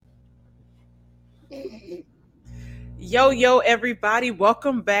Yo, everybody,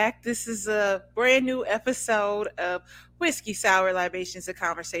 welcome back. This is a brand new episode of Whiskey Sour Libations and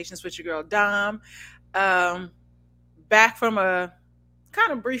Conversations with your girl Dom. Um, Back from a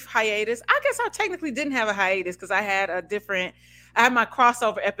kind of brief hiatus. I guess I technically didn't have a hiatus because I had my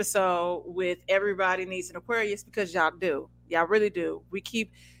crossover episode with Everybody Needs an Aquarius because y'all do. Y'all really do.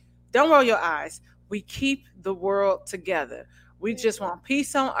 Don't roll your eyes. We keep the world together. We just want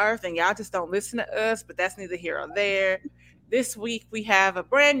peace on earth, and y'all just don't listen to us. But that's neither here or there. This week we have a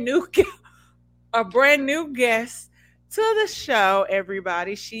brand new guest to the show.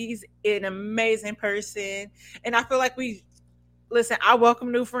 Everybody, she's an amazing person, and I feel like we listen. I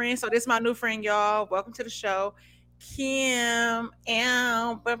welcome new friends, so this is my new friend, y'all. Welcome to the show, Kim.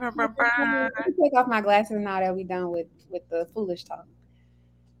 Let me take off my glasses now that we done with the foolish talk.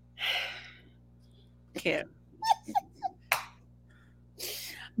 Kim.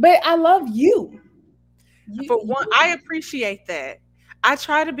 But I love you. For one, I appreciate that. I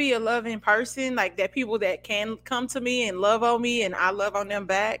try to be a loving person, like that people that can come to me and love on me and I love on them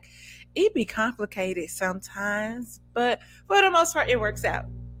back. It be complicated sometimes, but for the most part, it works out.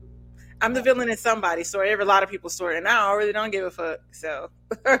 I'm the villain in somebody's story, every lot of people's story, and I really don't give a fuck. So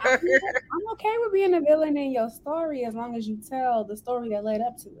I'm okay with being a villain in your story as long as you tell the story that led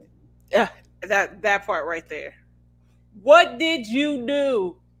up to it. yeah, that part right there. What did you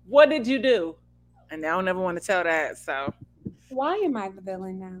do? What did you do? And I don't ever want to tell that. So Why am I the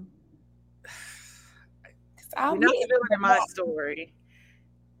villain now? 'Cause I'll you're not be the villain in my story.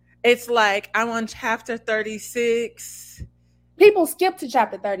 It's like I'm on chapter 36. people skip to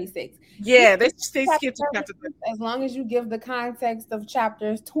chapter 36. Yeah, they Chapter skipped to chapter 36 as long as you give the context of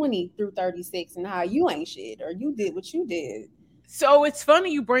chapters 20 through 36 and how you ain't shit or you did what you did. So it's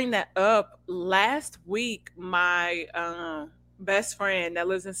funny you bring that up. Last week, my best friend that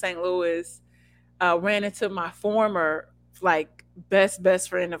lives in St. Louis ran into my former like best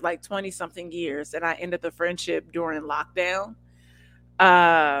friend of like 20 something years, and I ended the friendship during lockdown.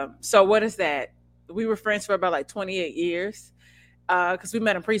 So what is that? We were friends for about like 28 years because we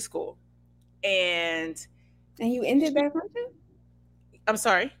met in preschool, and And you ended that friendship? I'm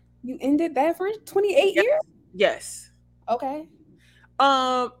sorry. You ended that friendship? 28 Yes. years? Yes. Okay.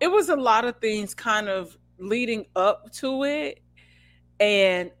 It was a lot of things kind of leading up to it,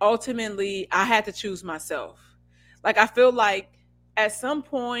 and ultimately I had to choose myself. Like I feel like at some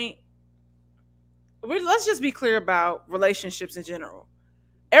point, let's just be clear about relationships in general.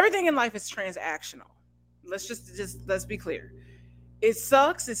 Everything in life is transactional. Let's just let's be clear. It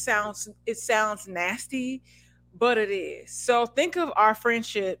sucks. It sounds nasty, but it is. So think of our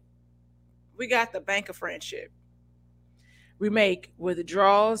friendship. We got the bank of friendship. We make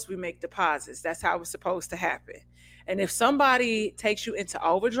withdrawals, we make deposits. That's how it's supposed to happen. And if somebody takes you into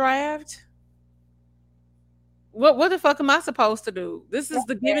overdraft, what the fuck am I supposed to do? This is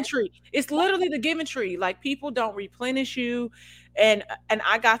the giving tree. It's literally the giving tree. Like people don't replenish you, and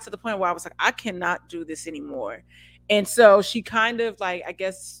I got to the point where I was like, I cannot do this anymore. And so she kind of like I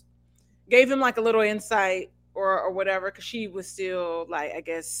guess gave him like a little insight or whatever because she was still like I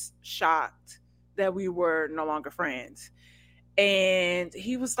guess shocked that we were no longer friends. And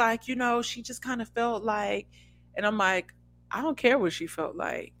he was like, she just kind of felt like, and I'm like, I don't care what she felt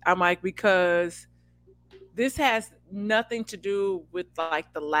like. I'm like, because this has nothing to do with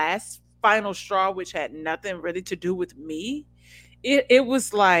like the last final straw, which had nothing really to do with me. It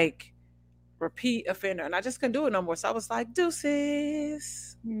was like repeat offender, and I just couldn't do it no more. So I was like,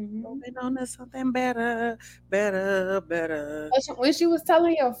 deuces. Mhm. Moving on to something better, better, better. But when she was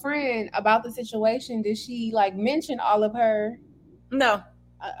telling your friend about the situation, did she like mention all of her? No,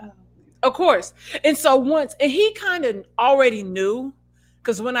 Uh, of course. And so once, and he kind of already knew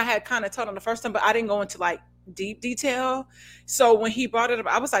because when I had kind of told him the first time, but I didn't go into like deep detail. So when he brought it up,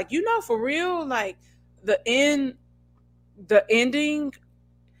 I was like, for real, like the end, the ending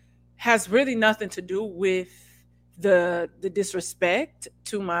has really nothing to do with the disrespect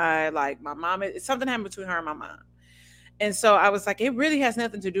to my mom. It's something happened between her and my mom. And so I was like, it really has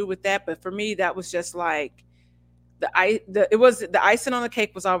nothing to do with that. But for me, that was just like it was the icing on the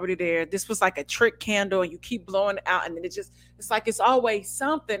cake was already there. This was like a trick candle, and you keep blowing it out, and then it's like it's always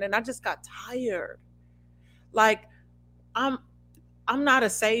something. And I just got tired. Like I'm I'm not a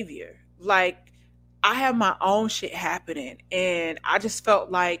savior. Like I have my own shit happening, and I just felt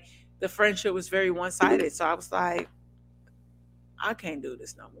like the friendship was very one sided. So I was like, I can't do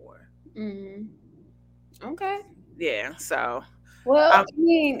this no more. mm, okay. Yeah. So Well, um, I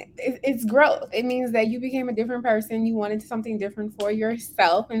mean, it's growth. It means that you became a different person. You wanted something different for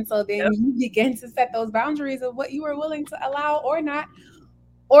yourself. And so then yep. you begin to set those boundaries of what you are willing to allow or not,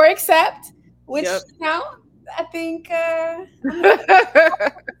 or accept which Yep. I think I'm gonna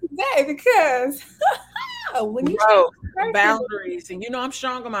say because when you change Growth, a person, boundaries, and I'm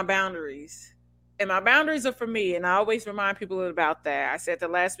strong on my boundaries. And my boundaries are for me, and I always remind people about that. I said the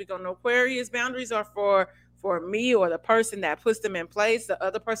last week on Aquarius, boundaries are for me or the person that puts them in place. The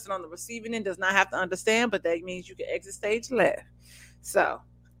other person on the receiving end does not have to understand, but that means you can exit stage left. So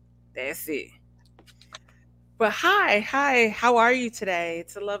that's it. But hi, how are you today?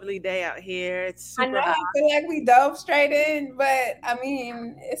 It's a lovely day out here. It's I know super hot. I feel like we dove straight in, but I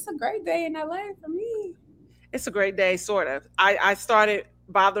mean, it's a great day in LA for me. It's a great day, sort of. I started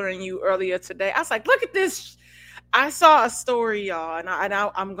bothering you earlier today. I was like, look at this. I saw a story, y'all,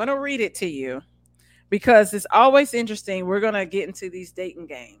 I'm gonna read it to you because it's always interesting. We're gonna get into these dating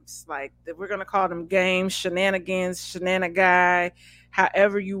games, like we're gonna call them games, shenanigans, shenanigan,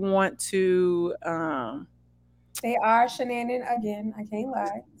 however you want to. They are shenanigans again. I can't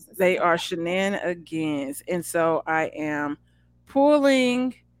lie. They are shenanigans, and so I am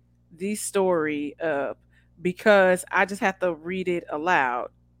pulling the story up because I just have to read it aloud.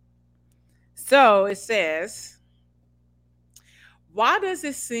 So it says, why does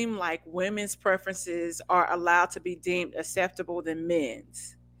it seem like women's preferences are allowed to be deemed acceptable than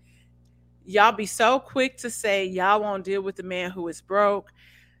men's? Y'all be so quick to say y'all won't deal with the man who is broke.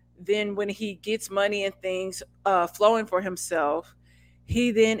 Then when he gets money and things flowing for himself, he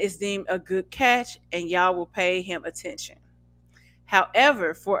then is deemed a good catch and y'all will pay him attention.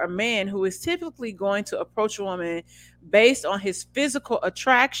 However, for a man who is typically going to approach a woman based on his physical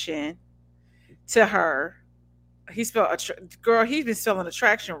attraction to her, he spelled girl. He's been spelling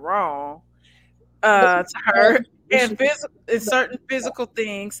attraction wrong But to her, we and should- certain physical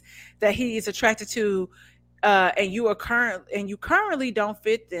things that he is attracted to, and you currently don't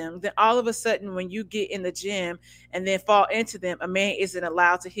fit them. Then all of a sudden, when you get in the gym and then fall into them, a man isn't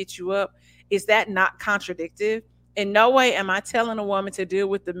allowed to hit you up. Is that not contradictive? In no way am I telling a woman to deal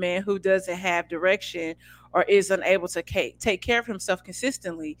with the man who doesn't have direction or is unable to take care of himself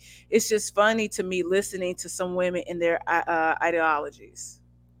consistently. It's just funny to me listening to some women in their ideologies.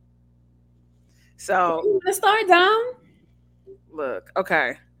 So, Let's start down. look,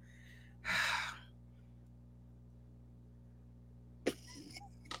 okay.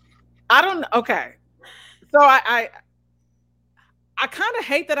 I don't. Okay, so I kind of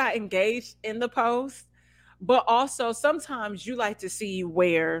hate that I engaged in the post, but also sometimes you like to see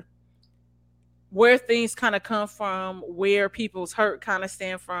where things kind of come from, where people's hurt kind of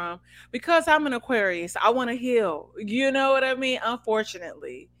stem from. Because I'm an Aquarius, I want to heal. You know what I mean?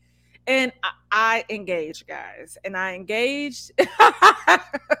 Unfortunately, and I engaged, guys, and I engaged,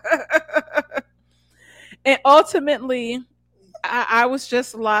 and ultimately I was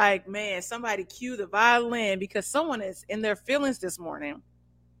just like, man, somebody cue the violin because someone is in their feelings this morning.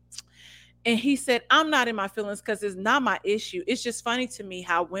 And he said, I'm not in my feelings because it's not my issue. It's just funny to me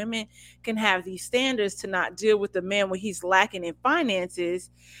how women can have these standards to not deal with the man when he's lacking in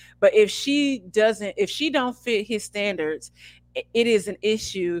finances. But if she don't fit his standards, it is an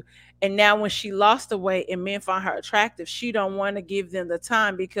issue. And now when she lost the weight and men find her attractive, she don't want to give them the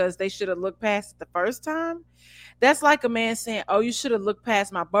time because they should have looked past it the first time. That's like a man saying, "Oh, you should have looked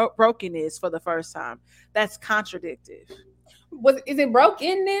past my brokenness for the first time." That's contradictive. Is it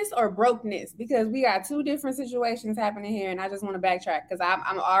brokenness or brokenness? Because we got two different situations happening here, and I just want to backtrack because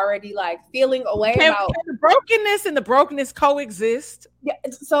I'm already like feeling a way about. Can the brokenness and the brokenness coexist? Yeah,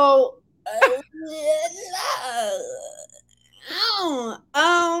 so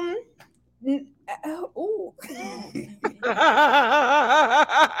um ooh.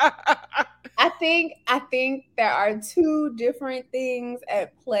 I think there are two different things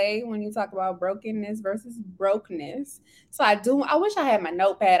at play when you talk about brokenness versus brokenness. So I wish I had my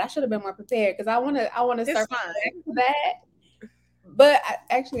notepad. I should have been more prepared because I wanna It's circle back fine to that. But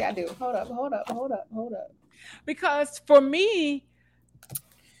actually I do. Hold up. because for me,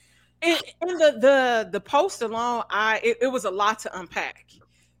 in the post alone, it was a lot to unpack.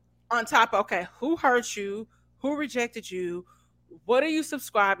 On top, okay, who hurt you? Who rejected you? What are you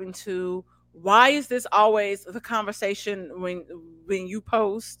subscribing to? Why is this always the conversation when you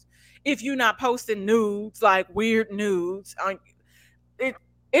post? If you're not posting nudes, like weird nudes, it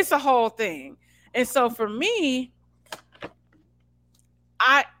it's a whole thing. And so for me,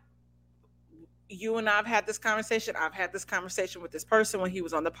 I you and I've had this conversation. I've had this conversation with this person when he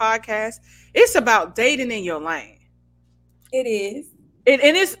was on the podcast. It's about dating in your lane. It is. And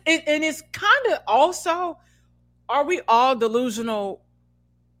it's kind of also, are we all delusional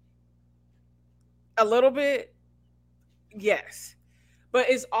a little bit? Yes. But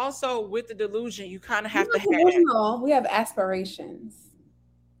it's also with the delusion, you kind of We're have to not have delusional. We have aspirations.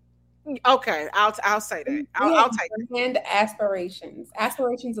 Okay, I'll say that. We I'll have take grand aspirations,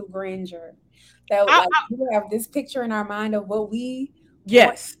 aspirations of grandeur. That that. like we have this picture in our mind of what we want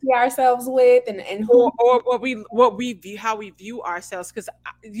Yes. to see ourselves with, and who Or what we view, how we view ourselves, because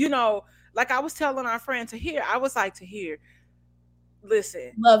like I was telling our friend to hear, I was like, to hear,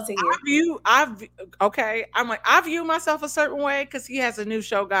 listen, we love to hear. okay, I'm like, I view myself a certain way because he has a new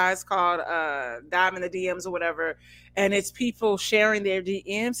show, guys, called Dive in the DMs or whatever, and it's people sharing their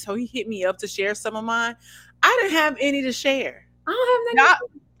DMs. So he hit me up to share some of mine. I didn't have any to share. I don't have Yeah,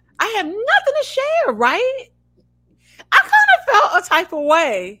 nothing. I have nothing to share, right? I kind of felt a type of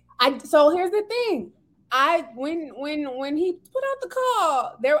way. I so here's the thing. I when he put out the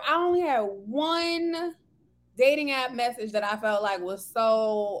call, there I only had one dating app message that I felt like was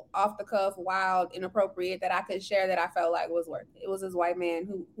so off the cuff, wild, inappropriate that I could share that I felt like was worth it. It was this white man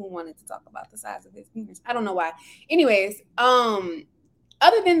who wanted to talk about the size of his penis. I don't know why. Anyways,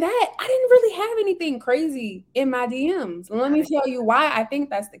 other than that, I didn't really have anything crazy in my DMs. Let me tell you why I think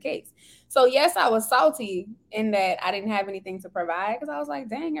that's the case. So yes, I was salty in that I didn't have anything to provide because I was like,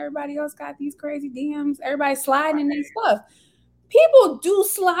 dang, everybody else got these crazy DMs. Everybody's sliding in their stuff. People do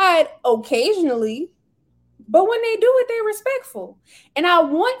slide occasionally, but when they do it, they're respectful. And I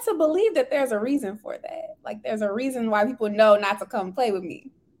want to believe that there's a reason for that. Like there's a reason why people know not to come play with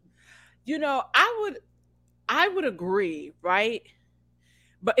me. I would agree, right?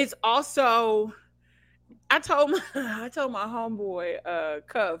 But it's also, I told my homeboy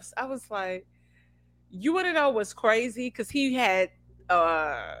Cuffs, I was like, you want to know what's crazy? Because he had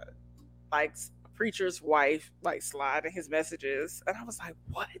uh like a preacher's wife like slide in his messages, and I was like,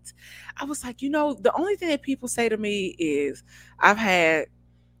 what? I was like, the only thing that people say to me is, I've had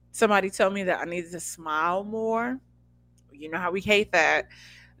somebody tell me that I needed to smile more. You know how we hate that.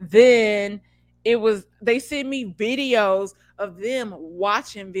 Then they sent me videos of them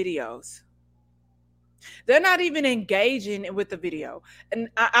watching videos. They're not even engaging with the video. And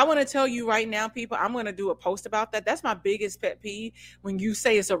I want to tell you right now, people, I'm going to do a post about that. That's my biggest pet peeve, when you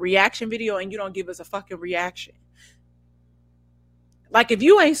say it's a reaction video and you don't give us a fucking reaction. Like, if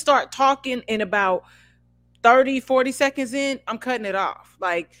you ain't start talking in about 30, 40 seconds in, I'm cutting it off.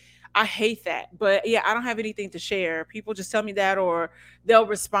 Like, I hate that. But yeah, I don't have anything to share. People just tell me that, or they'll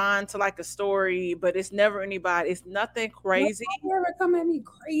respond to like a story, but it's never anybody. It's nothing crazy. Nobody ever come at me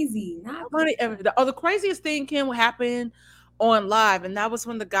crazy. Not Nobody ever. The craziest thing can happen on live, and that was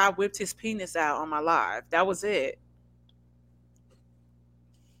when the guy whipped his penis out on my live. That was it.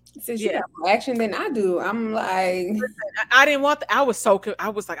 since you Yeah. got more action than I do. I'm like, I didn't want I was I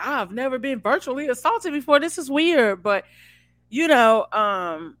was like, I've never been virtually assaulted before. This is weird. But you know,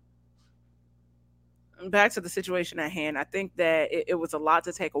 um, back to the situation at hand, I think that it was a lot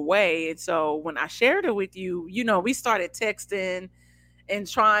to take away. And so when I shared it with you, we started texting and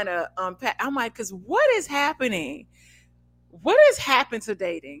trying to unpack. I'm like, because what is happening? What has happened to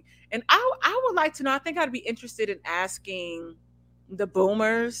dating? And I would like to know. I think I'd be interested in asking the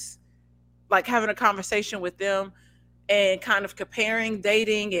boomers, like having a conversation with them and kind of comparing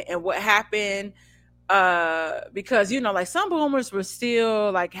dating and what happened, because like some boomers were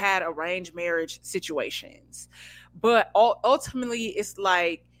still like had arranged marriage situations, but ultimately it's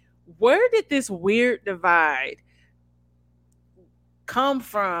like, where did this weird divide come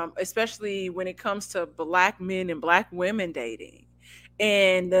from, especially when it comes to black men and black women dating,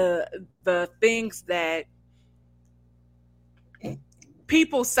 and the things that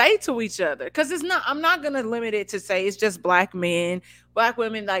people say to each other? Because I'm not gonna limit it to say it's just black men. Black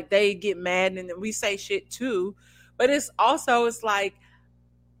women, like, they get mad and then we say shit too, but it's like,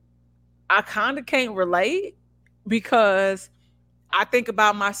 I kind of can't relate, because I think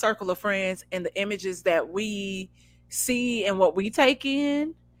about my circle of friends and the images that we see and what we take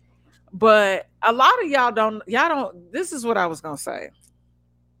in. But a lot of y'all don't. This is what I was gonna say,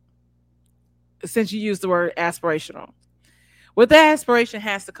 since you used the word aspirational. With that aspiration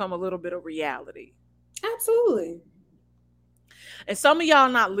has to come a little bit of reality. absolutely. And some of y'all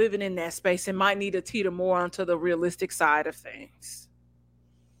not living in that space and might need to teeter more onto the realistic side of things.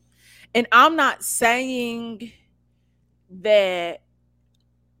 And I'm not saying that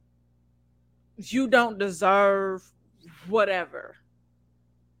you don't deserve whatever,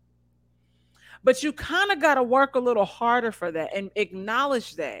 but you kind of got to work a little harder for that and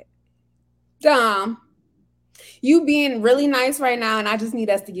acknowledge that. Dom, you being really nice right now, and I just need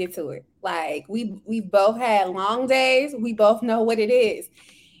us to get to it. Like we both had long days. We both know what it is.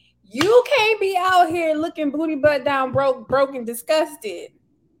 You can't be out here looking booty butt down, broken, disgusted,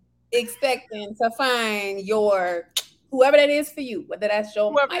 expecting to find your whoever that is for you, whether that's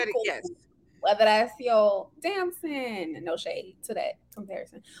your Whoever that is, Michael, yes. whether that's your Damson, no shade to that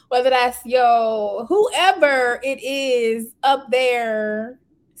comparison, whether that's your whoever it is up there,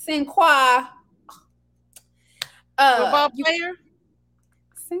 Sinqua, Football you player?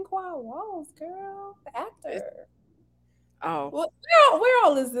 Sinqua Walls, girl, the It's, actor. oh. Well, where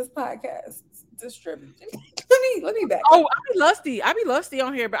all is this podcast distributed? let me back Oh, up. I be lusty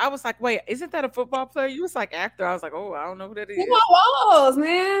on here, but I was like, wait, isn't that a football player? You was like actor. I was like, oh, I don't know who that Sinqua is. Walls,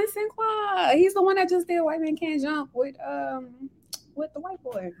 man, Sinqua. He's the one that just did White Man Can't Jump with the white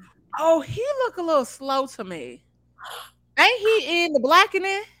boy. Oh, he look a little slow to me. Ain't he in the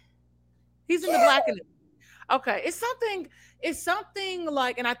blackening? He's in the Yeah. blackening. Okay, it's something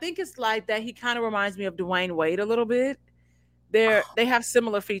like, and I think it's like that. He kind of reminds me of Dwayne Wade a little bit. They have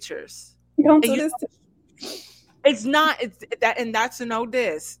similar features. Don't And do you this know, to it's not it's that, and that's a no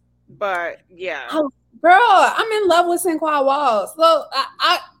diss. But yeah, oh, girl. I'm in love with Sinqua Walls. So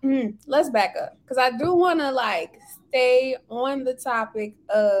let's back up because I do want to like stay on the topic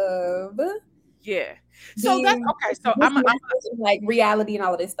of yeah. So that's being okay. So this I'm message and like reality and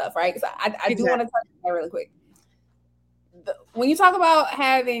all of this stuff, right? Because I do want to exactly. touch on that really quick. When you talk about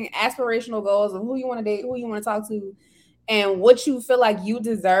having aspirational goals of who you want to date, who you want to talk to, and what you feel like you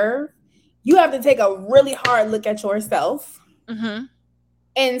deserve, you have to take a really hard look at yourself Mm-hmm.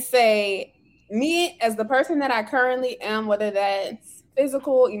 and say, me as the person that I currently am, whether that's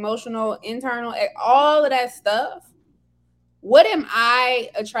physical, emotional, internal, all of that stuff, what am I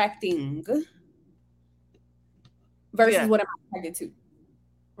attracting versus Yeah. what am I attracted to?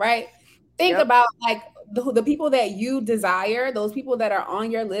 Right? Think Yep. about like the people that you desire, those people that are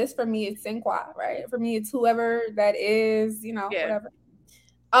on your list. For me, it's Sinqua, right? For me, it's whoever that is, Yeah. whatever.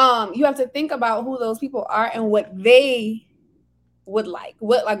 You have to think about who those people are and what they would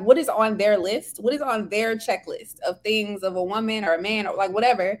what is on their list, what is on their checklist of things of a woman or a man or like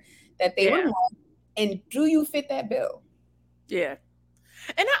whatever that they would Yeah. want, and do you fit that bill? Yeah.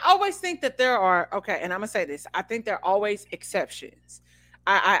 And I always think that there are okay, and I'm gonna say this. I think there are always exceptions.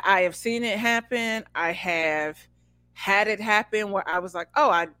 I have seen it happen. I have had it happen where I was like,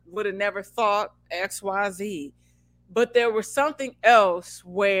 oh, I would have never thought XYZ. But there was something else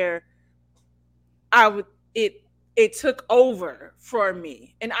where I would it took over for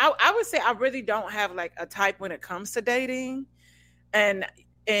me. And I would say I really don't have like a type when it comes to dating. And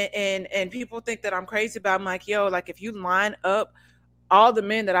and people think that I'm crazy, but I'm like, yo, like if you line up all the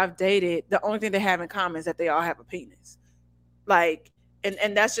men that I've dated, the only thing they have in common is that they all have a penis. Like,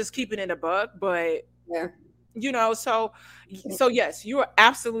 and that's just keeping it a buck. But Yeah. so yes, you are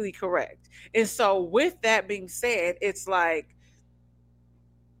absolutely correct. And so with that being said, it's like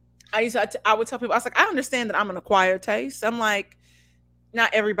I would tell people, I was like, I understand that I'm an acquired taste. I'm like,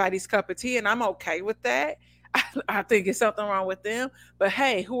 not everybody's cup of tea, and I'm okay with that. I think it's something wrong with them, but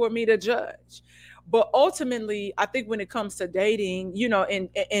hey, who are me to judge? But ultimately, I think when it comes to dating,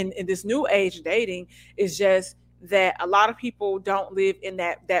 in this new age dating, is just that a lot of people don't live in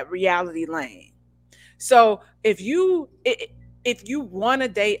that reality lane. So if you want to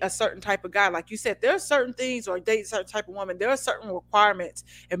date a certain type of guy, like you said, there are certain things, or date a certain type of woman, there are certain requirements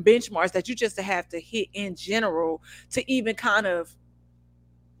and benchmarks that you just have to hit in general to even kind of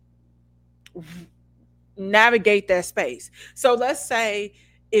navigate that space. So let's say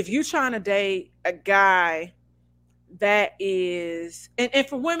if you're trying to date a guy that is, and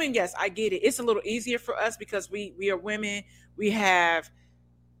for women, yes, I get it. It's a little easier for us because we are women. We have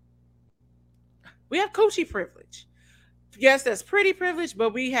we have coochie privilege. Yes, that's pretty privilege,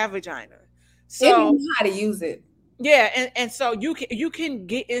 but we have vagina. If you So know how to use it. yeah, and so you can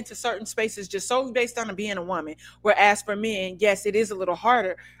get into certain spaces just solely based on being a woman. Whereas for men, yes, it is a little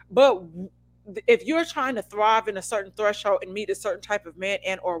harder. But if you're trying to thrive in a certain threshold and meet a certain type of man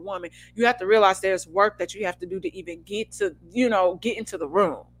and or woman, you have to realize there's work that you have to do to even get into the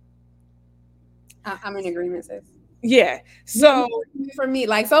room. I'm in agreement, sis. Yeah. You're So for me.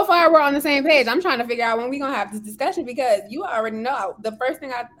 Like so far, we're on the same page. I'm trying to figure out when we're gonna have this discussion because you already know the first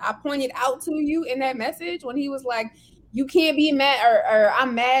thing I pointed out to you in that message when he was like, "You can't be mad," or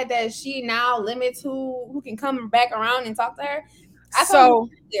 "I'm mad that she now limits who can come back around and talk to her." I told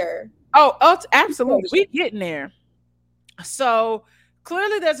you so earlier. absolutely, we getting there. So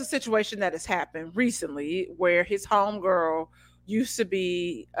clearly, there's a situation that has happened recently where his homegirl used to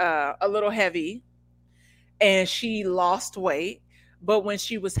be a little heavy and she lost weight. But when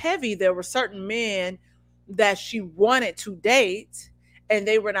she was heavy, there were certain men that she wanted to date, and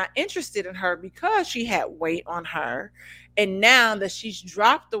they were not interested in her because she had weight on her. And now that she's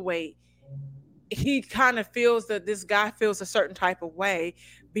dropped the weight, he kind of feels that this guy feels a certain type of way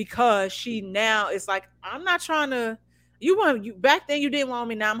because she now is like, I'm not trying to. You want you back then you didn't want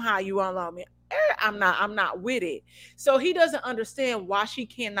me, now I'm high, you won't love me. I'm not with it. So he doesn't understand why she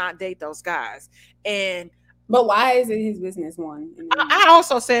cannot date those guys. And But why is it his business one? And then I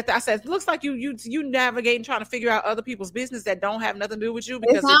also said that I said, looks like you navigating trying to figure out other people's business that don't have nothing to do with you it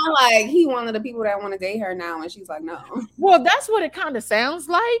because it sounds like he one of the people that want to date her now, and she's like, no. well, that's what it kind of sounds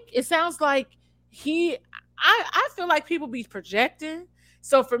like. It sounds like he I feel like people be projecting.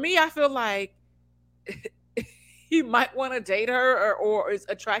 So for me, I feel like he might want to date her or is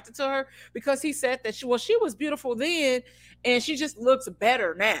attracted to her because he said that she was beautiful then and she just looks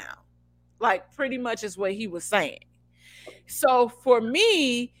better now. Like pretty much is what he was saying. So for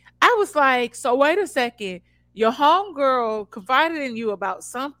me, I was like, so wait a second. Your homegirl confided in you about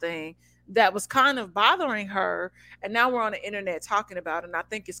something that was kind of bothering her, and now we're on the internet talking about it, and I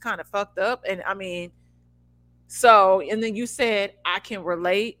think it's kind of fucked up. And I mean, so and then you said I can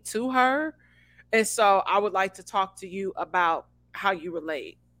relate to her. And so I would like to talk to you about how you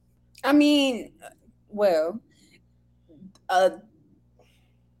relate. I mean, well, uh,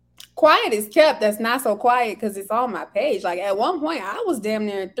 quiet is kept. That's not so quiet because it's on my page. Like at one point, I was damn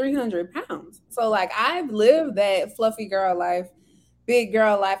near 300 pounds. So like I've lived that fluffy girl life, big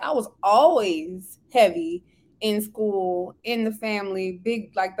girl life. I was always heavy in school, in the family,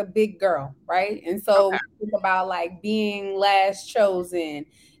 big like the big girl, right? And so Okay. think about like being last chosen,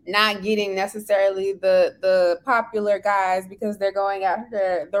 not getting necessarily the popular guys because they're going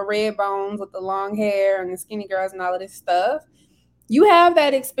after the red bones with the long hair and the skinny girls and all of this stuff. You have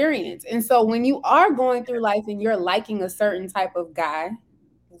that experience. And so when you are going through life and you're liking a certain type of guy,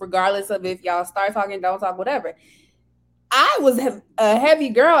 regardless of if y'all start talking, don't talk, whatever. I was a heavy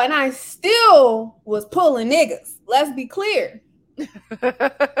girl and I still was pulling niggas. Let's be clear.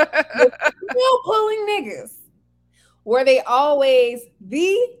 Was still pulling niggas. Were they always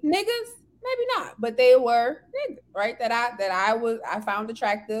the niggas? Maybe not, but they were niggas, right? That I found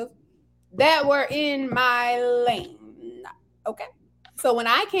attractive, that were in my lane. Okay. So when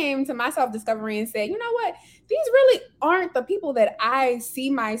I came to my self discovery and said, you know what, these really aren't the people that I see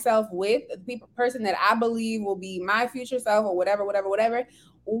myself with, the person that I believe will be my future self or whatever, whatever, whatever.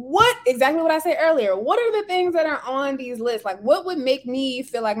 What exactly what I said earlier? What are the things that are on these lists? Like, what would make me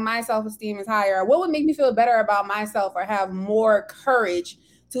feel like my self esteem is higher? What would make me feel better about myself or have more courage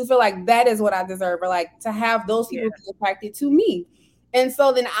to feel like that is what I deserve or like to have those Yeah. people be attracted to me? And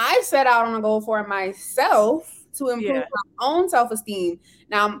so then I set out on a goal for myself to improve Yeah. my own self esteem.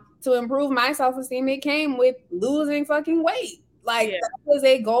 Now, to improve my self esteem, it came with losing fucking weight. Like, Yeah. that was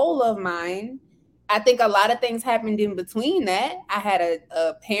a goal of mine. I think a lot of things happened in between that. I had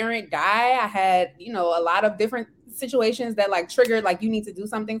a parent die. I had, you know, a lot of different situations that like triggered, like, you need to do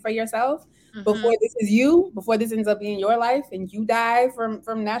something for yourself Hmm. before this is you, before this ends up being your life and you die from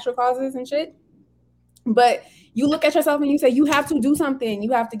natural causes and shit. But you look at yourself and you say you have to do something.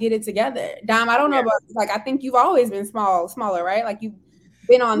 You have to get it together. Dom, I don't know Yeah. about like I think you've always been smaller, right? Like you've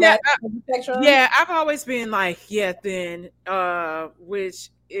been on Yeah. that spectrum. Yeah. I've always been like, yeah, thin, which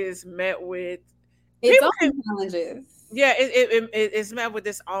is met with Its people can, own challenges. yeah, it's met with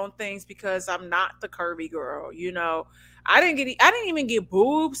its own things because I'm not the curvy girl. I didn't even get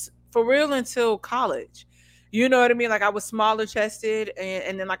boobs for real until college. You know what I mean? Like I was smaller chested,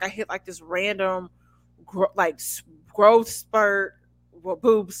 and then like I hit like this random, like growth spurt, well,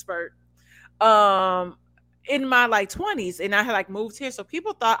 boob spurt, um, in my like 20s, and I had like moved here, so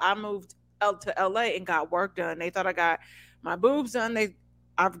people thought I moved to LA and got work done. They thought I got my boobs done.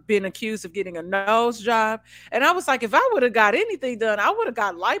 I've been accused of getting a nose job. And I was like, if I would have got anything done, I would have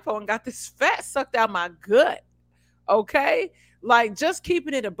got lipo and got this fat sucked out my gut. Okay. Like just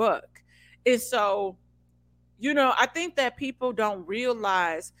keeping it a buck. And so, I think that people don't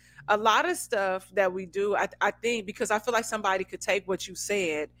realize a lot of stuff that we do. I think because I feel like somebody could take what you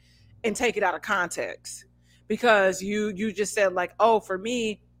said and take it out of context because you just said like, oh, for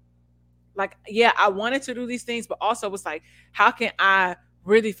me, like, yeah, I wanted to do these things, but also was like, how can I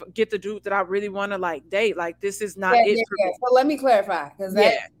really get the dude that I really want to like date? Like, this is not Yeah, it yeah, for yeah. me. So let me clarify because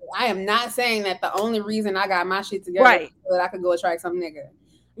Yeah, that I am not saying that the only reason I got my shit together right. was so that I could go attract some nigga. I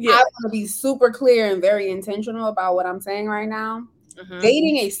Yeah. want to be super clear and very intentional about what I'm saying right now. Hmm.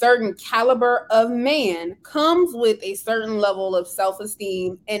 Dating a certain caliber of man comes with a certain level of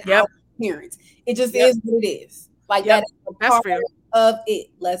self-esteem and Yep. appearance. It just Yep. is what it is. Like that Yep. is a That's part real. of it.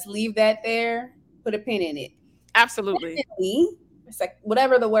 Let's leave that there. Put a pin in it. Absolutely. Me, it's like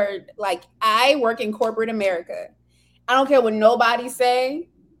whatever the word. Like I work in corporate America. I don't care what nobody say.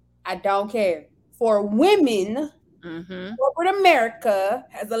 I don't care. For women, Hmm. corporate America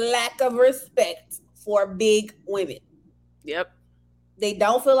has a lack of respect for big women. Yep. They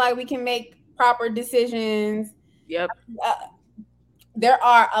don't feel like we can make proper decisions. Yep. Uh, there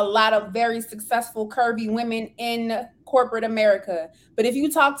are a lot of very successful curvy women in corporate America. But if you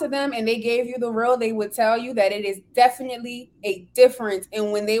talk to them and they gave you the real, they would tell you that it is definitely a difference.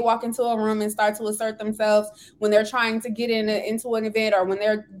 And when they walk into a room and start to assert themselves, when they're trying to get into an event, or when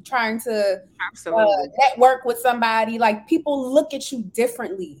they're trying to Absolutely. network with somebody, like, people look at you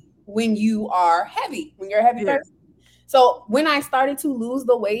differently when you are heavy, when you're a heavy Yeah. person. So when I started to lose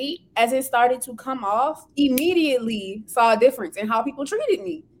the weight, as it started to come off, immediately saw a difference in how people treated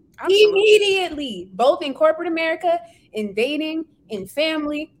me. Absolutely. Immediately, both in corporate America, in dating, in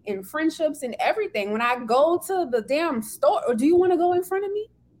family, in friendships, and everything. When I go to the damn store, or do you want to go in front of me?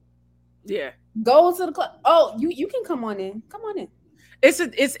 Yeah. Go to the club. Oh, you can come on in. Come on in.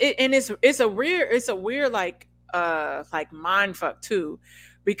 And it's a weird like mind fuck too,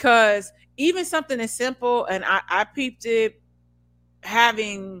 because even something as simple, and I peeped it,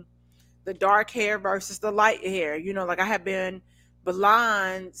 having the dark hair versus the light hair. Like I have been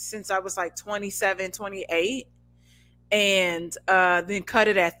blonde since I was like 27, 28, and then cut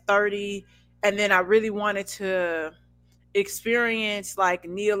it at 30. And then I really wanted to experience like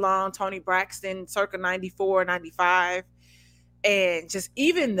Nia Long, Tony Braxton circa 94, 95. And just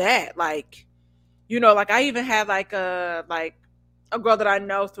even that, like, like I even had like a girl that I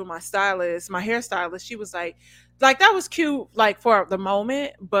know through my stylist, my hairstylist. She was like that was cute, like for the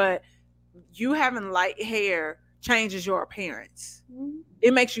moment, but you having light hair changes your appearance. Mhm.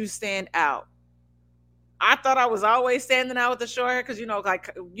 It makes you stand out. I thought I was always standing out with the short hair because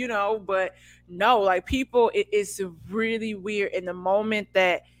but no, like people, it's really weird. In the moment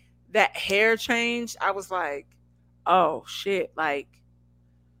that hair changed, I was like, oh shit, like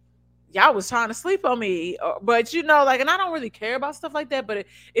y'all was trying to sleep on me. But like, and I don't really care about stuff like that, but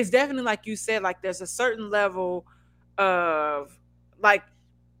it's definitely like you said, like there's a certain level of like,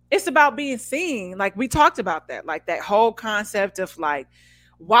 it's about being seen. Like we talked about that, like that whole concept of like,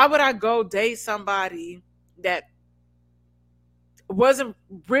 why would I go date somebody that wasn't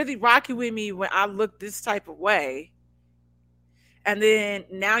really rocking with me when I looked this type of way? And then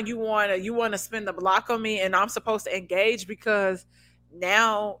now you wanna spend the block on me, and I'm supposed to engage because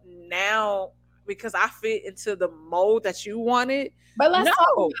now because I fit into the mold that you wanted. But let's talk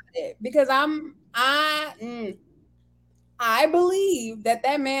No. about it, because I believe that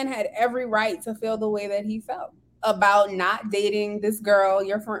that man had every right to feel the way that he felt about not dating this girl,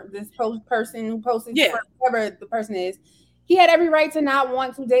 your friend, person who posted your Yeah. friend, whoever the person is. He had every right to not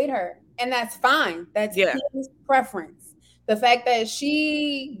want to date her, and that's fine. That's Yeah. his preference. The fact that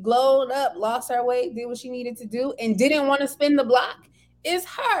she glowed up, lost her weight, did what she needed to do, and didn't want to spin the block is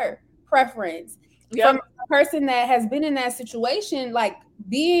her preference. From Yep. a person that has been in that situation, like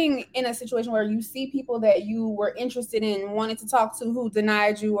being in a situation where you see people that you were interested in, wanted to talk to, who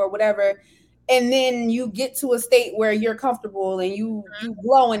denied you or whatever, and then you get to a state where you're comfortable and you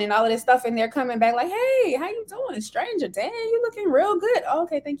glowing and all of this stuff, and they're coming back like, hey, how you doing, stranger? Damn, you looking real good. Oh,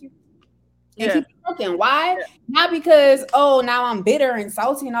 okay, thank you. And Yeah. keep talking. Why? Not because, oh, now I'm bitter and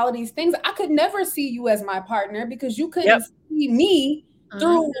salty and all of these things. I could never see you as my partner because you couldn't Yep. see me Hmm.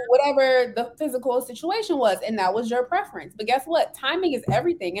 through whatever the physical situation was, and that was your preference. But guess what? Timing is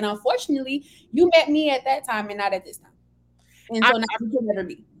everything. And unfortunately, you met me at that time and not at this time. And I, so now you can never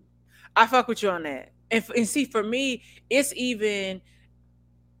be. I fuck with you on that. And see, for me, it's even,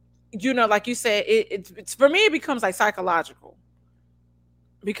 like you said, it's for me, it becomes like psychological,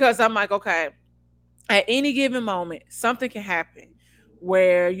 because I'm like, okay, at any given moment, something can happen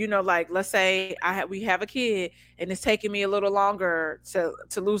where, like, let's say we have a kid, and it's taking me a little longer to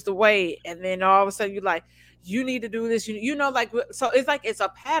lose the weight, and then all of a sudden you're like, you need to do this, like, so it's like it's a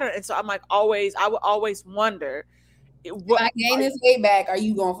pattern. And so I would always wonder If what. I gain this weight back, are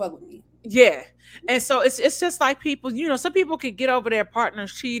you gonna fuck with me? Yeah. And so it's just like people, some people could get over their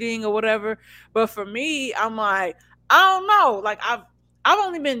partners cheating or whatever. But for me, I'm like, I don't know. Like I've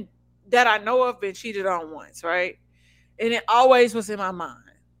only been, that I know of, been cheated on once, right? And it always was in my mind.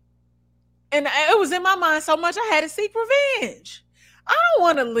 And it was in my mind so much I had to seek revenge. I don't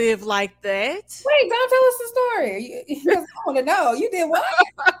want to live like that. Wait, don't tell us the story. Because I want to know. You did what?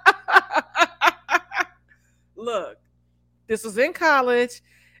 Look, this was in college,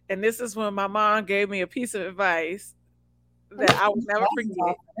 and this is when my mom gave me a piece of advice Let me that I turn will these never glasses forget.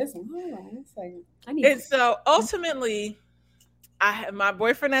 off for this one. Hold on one second. I need And to. so ultimately, I had my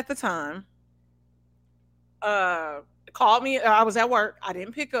boyfriend at the time uh called me. I was at work. I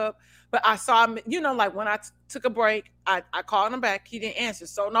didn't pick up, but I saw him, like when I took a break, I called him back. He didn't answer.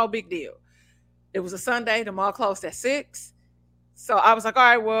 So no big deal. It was a Sunday. The mall closed at 6. So I was like, all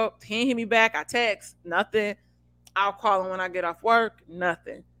right, well, he didn't hit me back. I text, nothing. I'll call him when I get off work,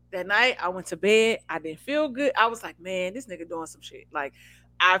 nothing. That night I went to bed. I didn't feel good. I was like, man, this nigga doing some shit. Like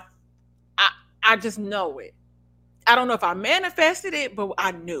I I I just know it. I don't know if I manifested it, but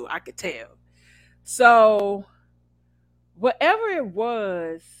I knew. I could tell. So whatever it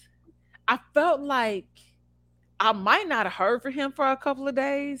was, I felt like I might not have heard from him for a couple of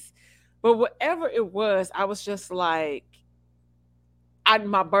days, but whatever it was, I was just like,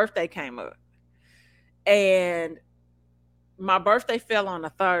 my birthday came up, and my birthday fell on a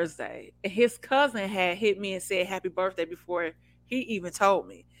Thursday. And his cousin had hit me and said happy birthday before he even told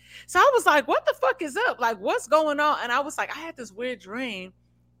me. So I was like, what the fuck is up? Like, what's going on? And I was like, I had this weird dream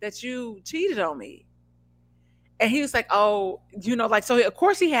that you cheated on me. And he was like, oh, like, so of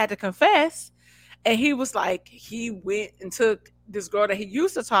course he had to confess. And he was like, he went and took this girl that he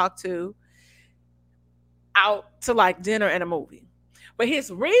used to talk to out to like dinner and a movie. But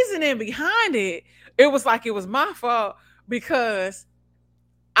his reasoning behind it, it was like it was my fault because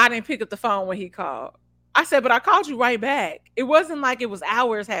I didn't pick up the phone when he called. I said, but I called you right back. It wasn't like it was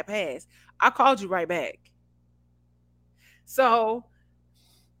hours had passed. I called you right back. So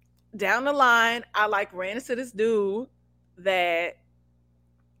down the line, I like ran into this dude that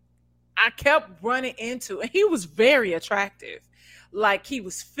I kept running into, and he was very attractive. Like he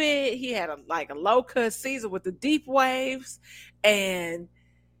was fit. He had a low cut Caesar with the deep waves, and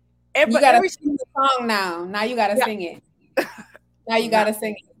you gotta sing the song now. Now you gotta sing it. Now you gotta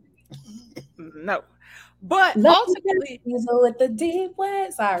sing it. No. But ultimately, with the deep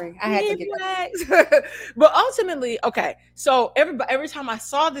wet. Sorry, I had to get that. But ultimately, okay. So every time I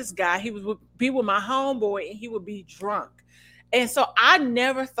saw this guy, he would be with my homeboy, and he would be drunk, and so I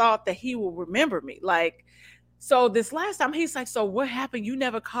never thought that he would remember me. Like, so this last time, he's like, "So what happened? You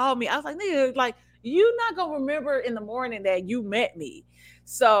never called me." I was like, "Nigga, like you not gonna remember in the morning that you met me."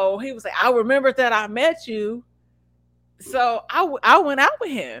 So he was like, "I remembered that I met you." So I went out with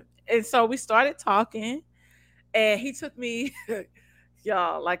him, and so we started talking. And he took me,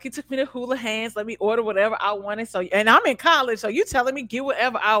 y'all, like he took me to Hula Hands, let me order whatever I wanted. So, and I'm in college, so you telling me get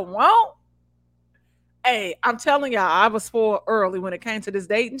whatever I want? Hey, I'm telling y'all, I was spoiled early when it came to this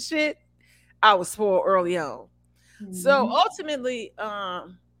dating shit. I was spoiled early on. Mm-hmm. So ultimately,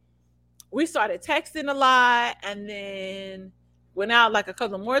 we started texting a lot, and then went out like a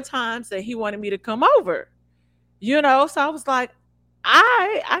couple more times, and he wanted me to come over. So I was like,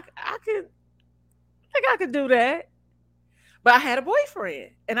 I could. I think I could do that. But I had a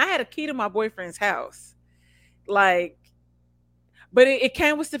boyfriend, and I had a key to my boyfriend's house. Like, but it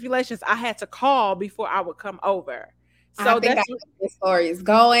came with stipulations. I had to call before I would come over. So I think that's where the story is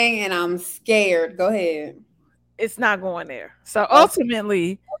going, and I'm scared. Go ahead. It's not going there. So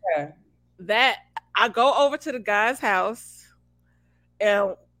ultimately, that I go over to the guy's house,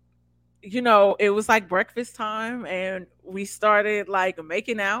 and it was like breakfast time, and we started like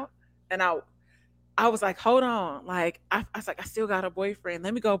making out, and I was like, hold on. Like, I was like, I still got a boyfriend.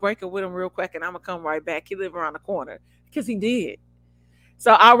 Let me go break it with him real quick, and I'm going to come right back. He live around the corner. Because he did.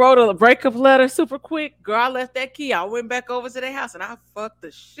 So I wrote a breakup letter super quick. Girl, I left that key. I went back over to their house, and I fucked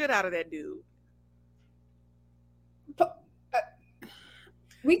the shit out of that dude.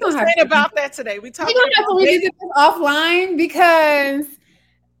 We gonna have to about that today. We talking about have to revisit this offline because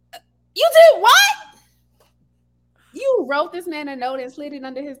you did what? You wrote this man a note and slid it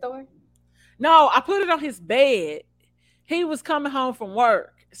under his door? No, I put it on his bed. He was coming home from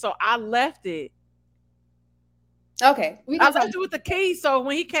work, so I left it. Okay, I left it with the key, so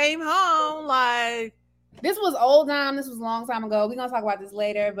when he came home, like this was old time. This was a long time ago. We're gonna talk about this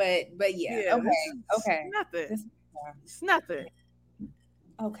later, but yeah. Okay. Nothing. It's nothing.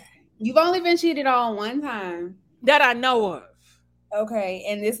 Okay. You've only been cheated on one time that I know of. Okay,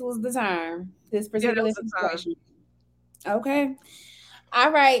 and this was the time. This particular situation. Okay.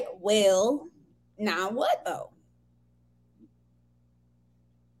 All right. Well, now what though?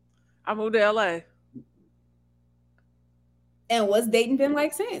 I moved to LA. And what's dating been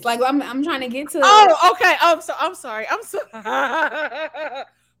like since? Like I'm trying to get to. Oh, okay. I'm sorry.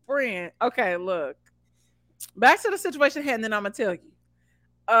 Friend. Okay, look. Back to the situation hand, then I'm gonna tell you.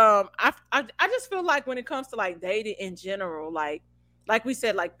 I just feel like when it comes to like dating in general, like we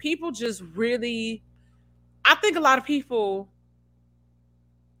said, like people just really, I think a lot of people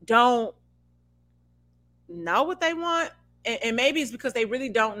don't know what they want, and maybe it's because they really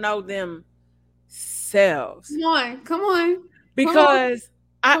don't know themselves. Come on. Because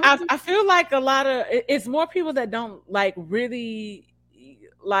I feel like a lot of it's more people that don't like really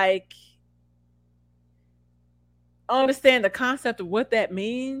like understand the concept of what that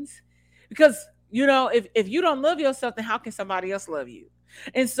means. Because if you don't love yourself, then how can somebody else love you?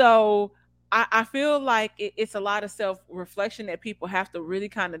 And so I feel like it's a lot of self reflection that people have to really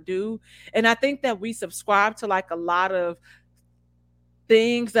kind of do. And I think that we subscribe to like a lot of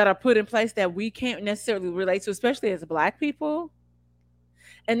things that are put in place that we can't necessarily relate to, especially as Black people.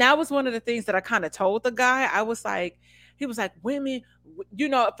 And that was one of the things that I kind of told the guy. I was like, he was like, women,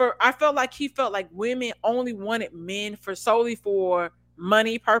 for I felt like he felt like women only wanted men for solely for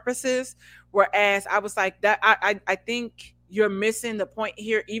money purposes. Whereas I was like, that I think you're missing the point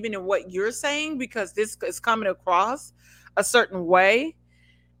here, even in what you're saying, because this is coming across a certain way.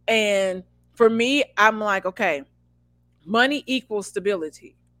 And for me, I'm like, okay, money equals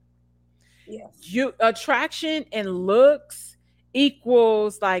stability. Yes. You attraction and looks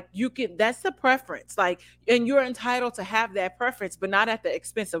equals like you can, that's the preference, like, and you're entitled to have that preference, but not at the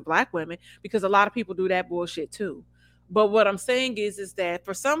expense of Black women, because a lot of people do that bullshit too. But what I'm saying is that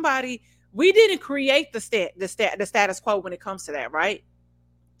for somebody, we didn't create the status quo when it comes to that, right?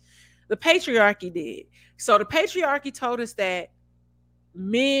 The patriarchy did. So the patriarchy told us that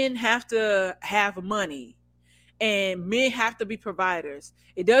men have to have money and men have to be providers.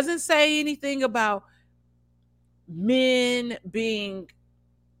 It doesn't say anything about men being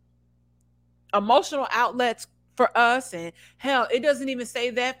emotional outlets for us, and hell, it doesn't even say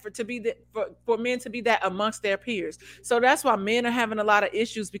that for men to be that amongst their peers. So that's why men are having a lot of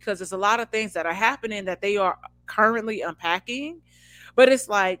issues, because there's a lot of things that are happening that they are currently unpacking. But it's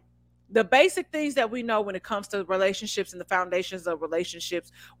like the basic things that we know when it comes to relationships and the foundations of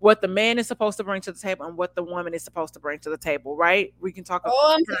relationships, what the man is supposed to bring to the table and what the woman is supposed to bring to the table, right? We can talk.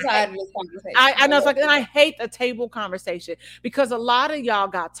 Oh, I'm so tired of this I conversation. know it's like, and I hate the table conversation because a lot of y'all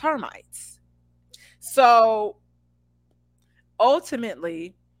got termites. So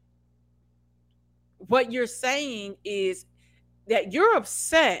ultimately, what you're saying is that you're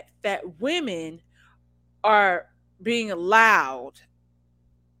upset that women are being loud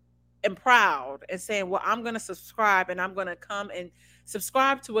and proud and saying, well, I'm going to subscribe and I'm going to come and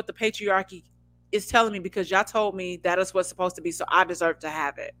subscribe to what the patriarchy is telling me because y'all told me that is what's supposed to be, so I deserve to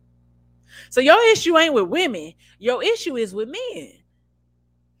have it. So your issue ain't with women, your issue is with men.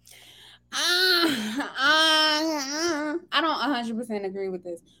 I don't 100% agree with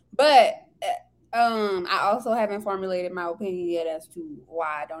this, but I also haven't formulated my opinion yet as to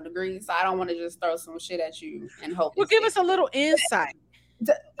why I don't agree. So I don't want to just throw some shit at you and hope Well, it give us sticks. a little insight.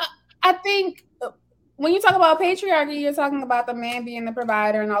 I think when you talk about patriarchy, you're talking about the man being the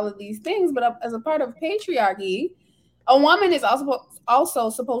provider and all of these things. But as a part of patriarchy, a woman is also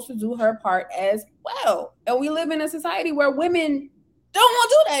supposed to do her part as well. And we live in a society where women don't want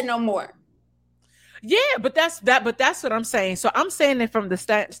to do that no more. Yeah, but that's what I'm saying. So I'm saying it from the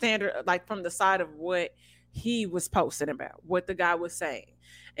standard, like from the side of what he was posting about, what the guy was saying.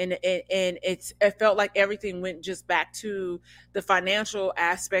 And it felt like everything went just back to the financial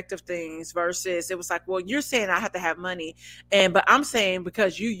aspect of things versus it was like, well, you're saying I have to have money, and but I'm saying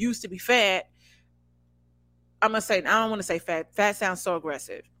because you used to be fat, I'm gonna say I don't want to say fat. Fat sounds so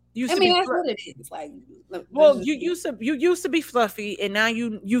aggressive. Used I to mean, be that's what it is. Like, well, you used to be fluffy, and now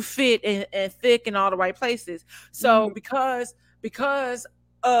you fit and thick in all the right places. So because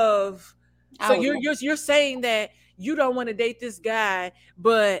of so I was you're saying that you don't want to date this guy,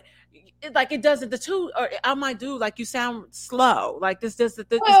 but like it doesn't the two or I might do like you sound slow like it's not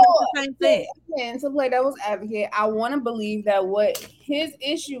the well, same thing. again, to play devil's advocate, I want to believe that what his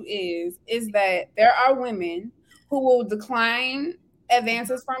issue is that there are women who will decline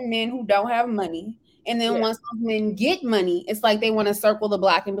advances from men who don't have money. And then Yeah, once those men get money, it's like they want to circle the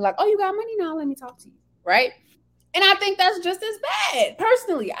block and be like, oh, you got money now? Let me talk to you. Right. And I think that's just as bad.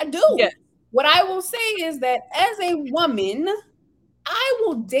 Personally, I yeah, do. What I will say is that as a woman, I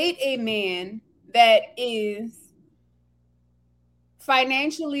will date a man that is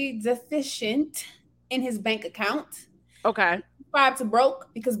financially deficient in his bank account. okay, Subscribe to broke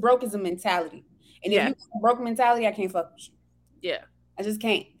because broke is a mentality. And if yeah, you have a broke mentality, I can't fuck with you. yeah, I just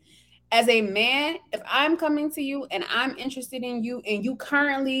can't. As a man, if I'm coming to you and I'm interested in you and you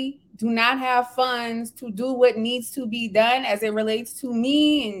currently do not have funds to do what needs to be done as it relates to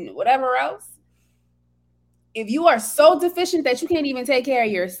me and whatever else, if you are so deficient that you can't even take care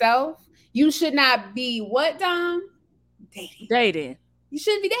of yourself, you should not be what, Dom? Dating. dating You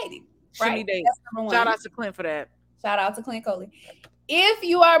shouldn't be dating, should right? be dating. That's number Shout one. out to Clint for that. Shout out to Clint Coley. If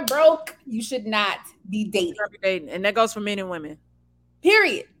you are broke, you should not be dating. Should be dating, and that goes for men and women.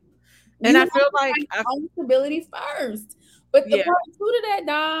 Period. And You I have feel to like find your own stability first. But the yeah, part two to that,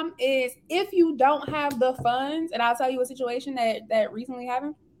 Dom, is if you don't have the funds, and I'll tell you a situation that recently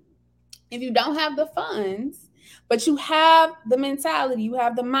happened. If you don't have the funds But you have the mentality, you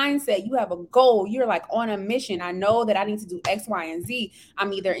have the mindset, you have a goal, you're like on a mission. I know that I need to do X, Y, and Z.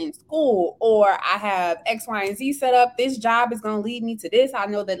 I'm either in school or I have X, Y, and Z set up. This job is going to lead me to this. I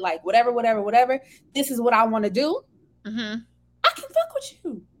know that, like, whatever, this is what I want to do. Mm-hmm. I can fuck with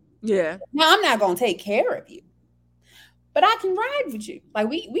you. Yeah. Now, I'm not going to take care of you, but I can ride with you. Like,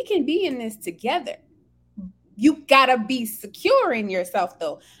 we can be in this together. You gotta be secure in yourself,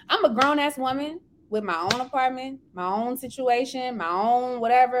 though. I'm a grown ass woman with my own apartment, my own situation, my own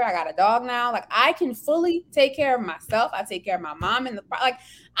whatever. I got a dog now. Like, I can fully take care of myself. I take care of my mom and like,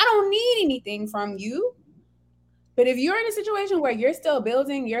 I don't need anything from you. But if you're in a situation where you're still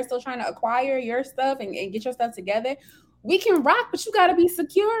building, you're still trying to acquire your stuff and get your stuff together, we can rock, but you gotta be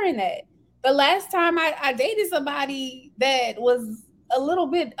secure in that. The last time I dated somebody that was a little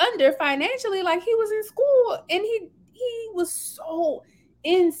bit under financially, like, he was in school and he was so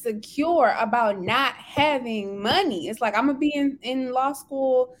insecure about not having money. It's like, I'm gonna be in law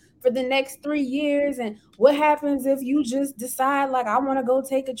school for the next 3 years, and what happens if you just decide, like, I want to go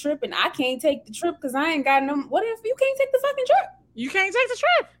take a trip and I can't take the trip because I ain't got no. What if you can't take the fucking trip? You can't take the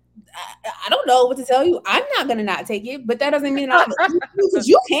trip. I don't know what to tell you. I'm not gonna not take it, but that doesn't mean I'm because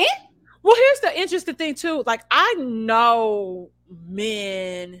you can't. Well, here's the interesting thing too. Like, I know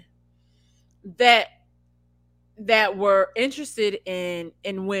men that were interested in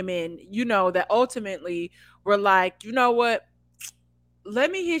women, that ultimately were like, you know what,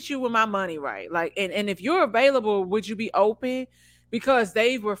 let me hit you with my money, right? Like, and if you're available, would you be open? Because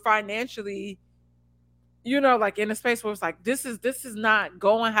they were financially, like, in a space where it's like, this is not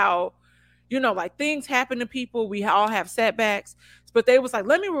going how, like, things happen to people. We all have setbacks. But they was like,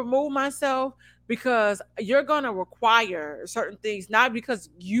 let me remove myself because you're gonna require certain things, not because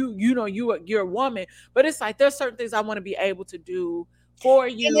you're a woman, but it's like there's certain things I want to be able to do for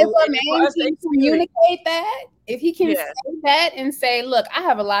And if you a and for man us to can experience. communicate that, if he can Yeah. say that and say, look, I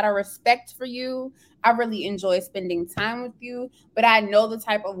have a lot of respect for you. I really enjoy spending time with you, but I know the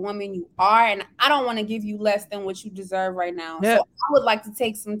type of woman you are, and I don't want to give you less than what you deserve right now. So Yep. I would like to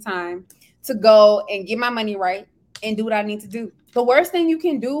take some time to go and get my money right and do what I need to do. The worst thing you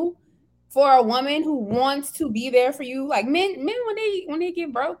can do for a woman who wants to be there for you, like men when they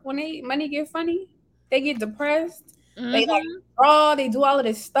get broke, when they money get funny, they get depressed, they like Mm-hmm. draw, they do all of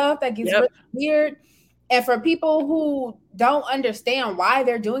this stuff that gets Yep. really weird. And for people who don't understand why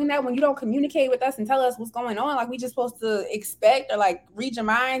they're doing that, when you don't communicate with us and tell us what's going on, like, we just supposed to expect or like read your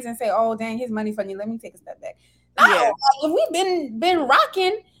minds and say, oh dang, his money funny, let me take a step back. No, Yeah. like, if we've been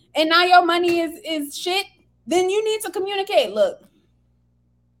rocking and now your money is shit, then you need to communicate. Look,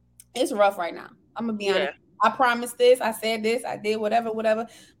 it's rough right now. I'm gonna be honest. Yeah. I promised this, I said this, I did whatever,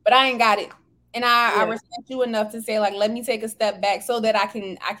 but I ain't got it. And I Yeah. respect you enough to say, like, let me take a step back so that I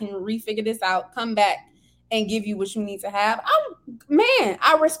can refigure this out, come back and give you what you need to have.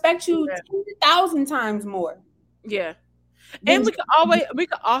 I respect you Yeah. 10,000 times more Yeah. than And just, we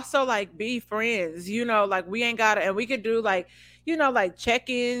could also, like, be friends, like, we ain't gotta, and we could do, like, like,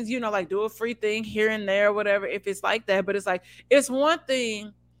 check-ins, like, do a free thing here and there, whatever, if it's like that. But it's like, it's one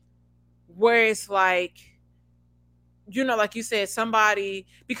thing where it's like, like you said, somebody,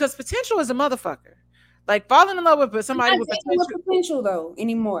 because potential is a motherfucker. Like, falling in love with I'm somebody not with dating with potential. potential though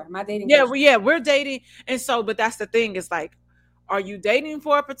anymore. My dating Yeah, coach. well, yeah, we're dating. And so, but that's the thing, is like, are you dating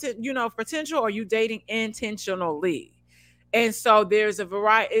for potential, or are you dating intentionally? And so there's a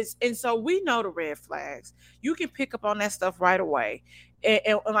variety. And so we know the red flags. You can pick up on that stuff right away.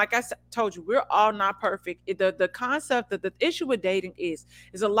 And like told you, we're all not perfect. The concept, that the issue with dating is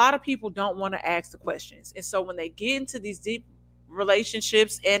a lot of people don't want to ask the questions. And so when they get into these deep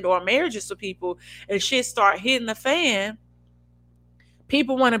relationships and or marriages with people, and shit start hitting the fan,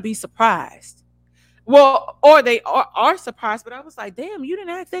 people want to be surprised. Well, or they are surprised. But I was like, damn, you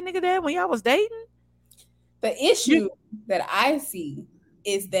didn't ask that nigga that when y'all was dating? The You, issue that I see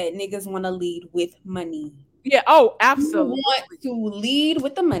is that niggas want to lead with money. yeah. Oh, You absolutely. want to lead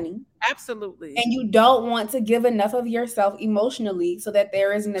with the money, Absolutely. and you don't want to give enough of yourself emotionally so that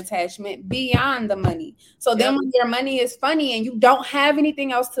there is an attachment beyond the money. So then Yep. when your money is funny and you don't have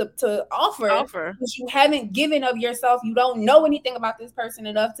anything else to offer, Offer. because you haven't given of yourself, you don't know anything about this person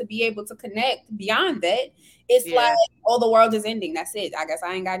enough to be able to connect beyond that, it's like, Yeah. oh, the world is ending. That's it. I guess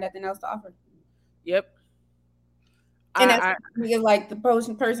I ain't got nothing else to offer. Yep. And that's I because, like, the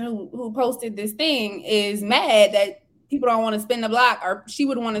person who posted this thing is mad that people don't want to spin the block, or she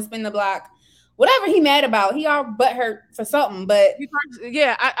would want to spin the block. Whatever he mad about, he all but hurt for something. But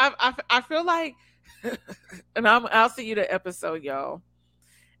yeah, I feel like, and I'll see you the episode, y'all.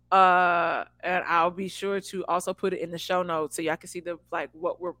 And I'll be sure to also put it in the show notes so y'all can see the like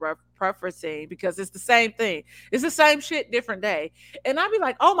what we're preferencing, because it's the same thing. It's the same shit, different day. And I'll be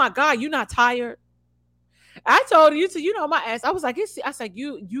like, oh my God, you not tired? I told you to, my ass. I was like, I said,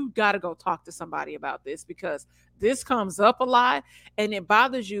 you got to go talk to somebody about this, because this comes up a lot and it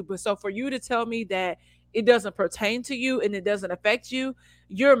bothers you. But so for you to tell me that it doesn't pertain to you and it doesn't affect you,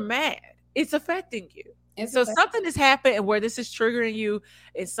 you're mad. It's affecting you. It's So a something has happened where this is triggering you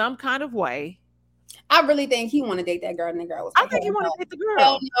in some kind of way. I really think he want to date that girl, and the girl was I like, think "Hell you want no, to date the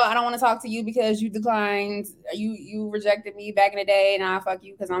hell girl. no, I don't want to talk to you because you declined, you rejected me back in the day, and I fuck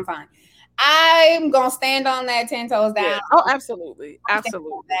you because I'm fine." I'm gonna stand on that 10 toes Yeah. down. Oh, absolutely. I'm standing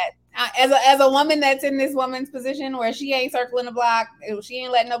on Absolutely. that. As a woman that's in this woman's position where she ain't circling the block, she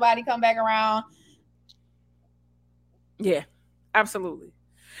ain't letting nobody come back around. Yeah. Absolutely.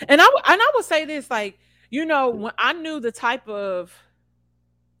 And I would say this, like, when I knew the type of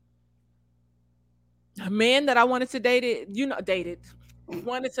man that I wanted to date it,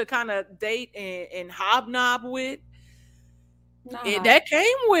 wanted to kind of date and hobnob with, Nah, that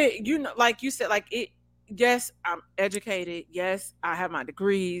came with, like you said, like it. Yes, I'm educated. Yes, I have my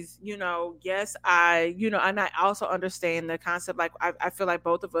degrees. Yes, and I also understand the concept. Like I feel like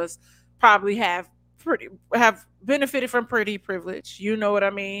both of us probably have benefited from pretty privilege. You know what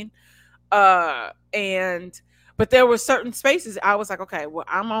I mean? And but there were certain spaces I was like, okay, well,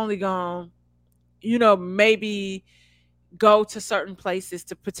 I'm only going, maybe go to certain places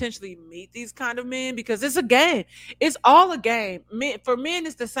to potentially meet these kind of men, because it's a game. It's all a game. For men,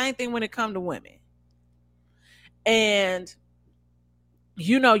 it's the same thing when it comes to women. And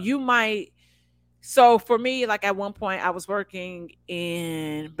you might. So for me, like at one point, I was working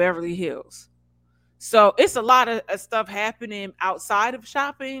in Beverly Hills. So it's a lot of stuff happening outside of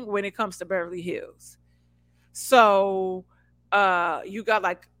shopping when it comes to Beverly Hills. So you got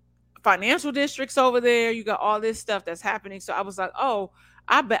like financial districts over there, you got all this stuff that's happening. So I was like, oh,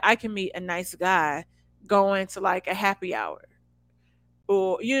 I bet I can meet a nice guy going to like a happy hour.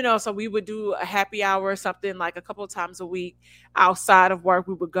 Or, so we would do a happy hour or something like a couple of times a week. Outside of work,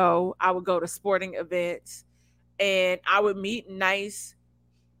 I would go to sporting events, and I would meet nice,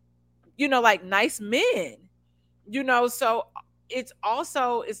 like nice men. So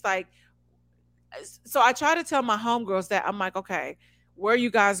it's like, so I try to tell my homegirls that I'm like, okay, where are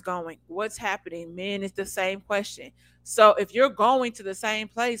you guys going? What's happening? Men, it's the same question. So if you're going to the same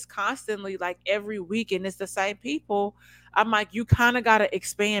place constantly, like every week, and it's the same people, I'm like, you kind of got to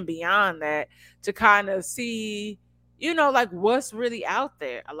expand beyond that to kind of see, like what's really out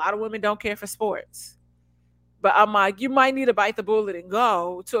there. A lot of women don't care for sports. But I'm like, you might need to bite the bullet and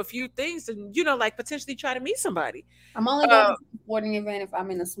go to a few things and, like potentially try to meet somebody. I'm only going Uh, to a sporting event if I'm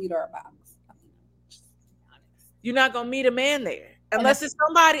in a suite or a box. You're not gonna meet a man there And unless it's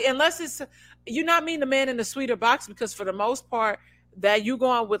somebody. Unless it's you're not meeting a man in the sweeter box, because for the most part, that you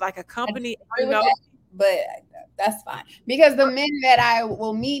going with like a I company, disagree with that, but that's fine because the men that I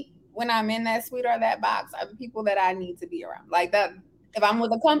will meet when I'm in that suite or that box are the people that I need to be around. Like that, if I'm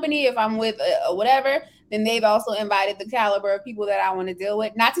with a company, if I'm with a whatever, then they've also invited the caliber of people that I want to deal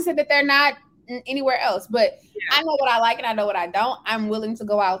with. Not to say that they're not anywhere else, but Yeah, I know what I like and I know what I don't. I'm willing to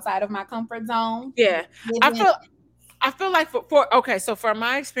go outside of my comfort zone. yeah. I feel I feel like for okay, so for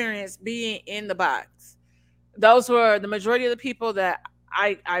my experience being in the box, those were the majority of the people that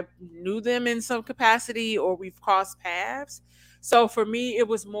I knew them in some capacity, or we've crossed paths. So for me, it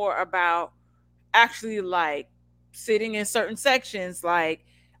was more about actually like sitting in certain sections. Like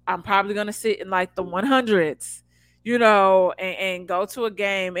I'm probably gonna sit in like the 100s, and go to a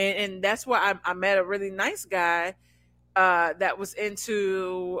game, and that's where I met a really nice guy that was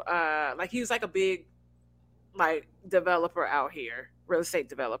into like he was like a big like developer out here, real estate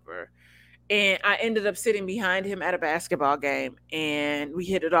developer. And I ended up sitting behind him at a basketball game, and we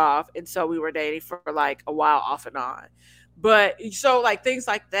hit it off. And so we were dating for like a while off and on. But so like things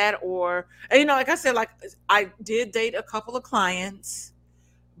like that, or, and, like I said, like I did date a couple of clients,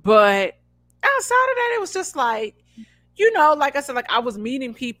 but outside of that, it was just like, like I said, like I was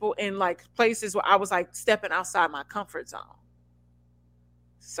meeting people in like places where I was like stepping outside my comfort zone.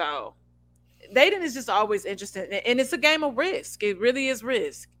 So dating is just always interesting, and it's a game of risk. It really is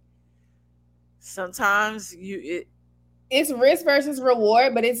risk. Sometimes it's risk versus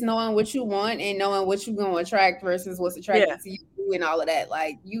reward, but it's knowing what you want and knowing what you're going to attract versus what's yeah, attracted to you and all of that.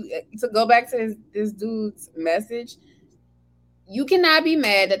 Like you, to go back to this dude's message, you cannot be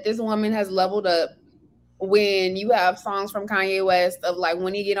mad that this woman has leveled up when you have songs from Kanye West of like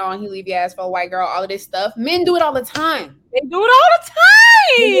when he get on, he leave your ass for a white girl, all of this stuff. Men do it all the time. they do it all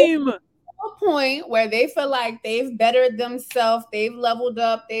the time. point where they feel like they've bettered themselves, they've leveled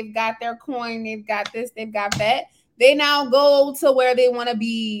up, they've got their coin, they've got this, they've got that. They now go to where they want to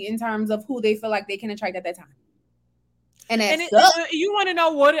be in terms of who they feel like they can attract at that time. And that sucks. You want to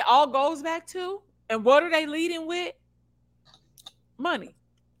know what it all goes back to? And what are they leading with? Money.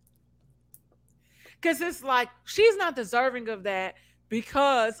 Because it's like she's not deserving of that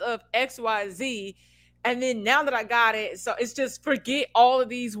because of XYZ. And then now that I got it, so it's just forget all of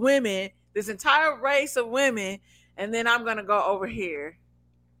these women, this entire race of women, and then I'm gonna go over here.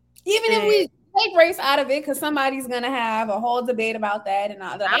 Even if we take race out of it, because somebody's gonna have a whole debate about that and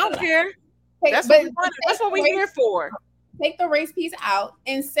all that. I don't care. That's what we're here for. Take the race piece out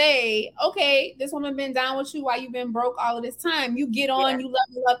and say, okay, this woman been down with you while you've been broke all of this time. You get on, you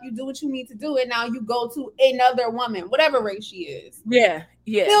level up, you do what you need to do, and now you go to another woman, whatever race she is. Yeah.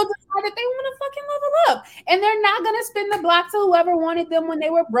 They'll decide that they want to fucking level up, and they're not gonna spin the block to whoever wanted them when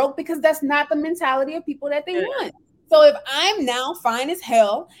they were broke, because that's not the mentality of people that they want. So if I'm now fine as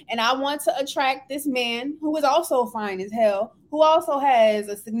hell and I want to attract this man who is also fine as hell, who also has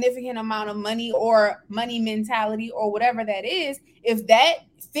a significant amount of money or money mentality or whatever that is, if that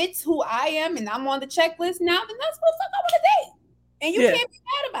fits who I am and I'm on the checklist now, then that's what the fuck I want to date. And you can't be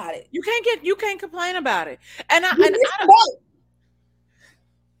mad about it. You can't complain about it.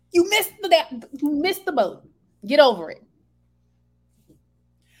 You missed the boat. Get over it.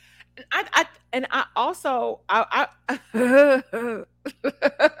 I also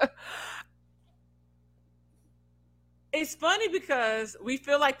it's funny because we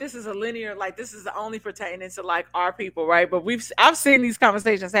feel like this is a linear, like this is only pertaining to like our people, right? But I've seen these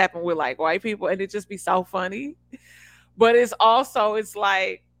conversations happen with like white people, and it just be so funny. But it's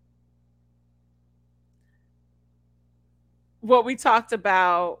like what we talked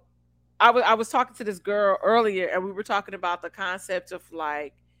about. I was talking to this girl earlier, and we were talking about the concept of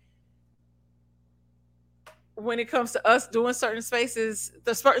like, when it comes to us doing certain spaces,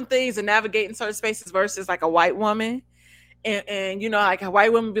 the certain things and navigating certain spaces versus like a white woman. And you know, like a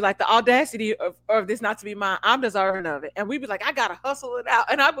white woman be like, the audacity of this not to be mine, I'm deserving of it. And we be like, I gotta hustle it out.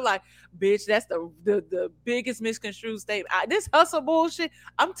 And I'd be like, bitch, that's the biggest misconstrued statement. This hustle bullshit,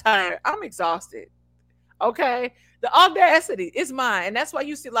 I'm tired. I'm exhausted. Okay. The audacity is mine. And that's why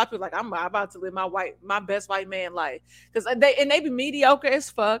you see a lot of people like, I'm about to live my best white man life. Because they be mediocre as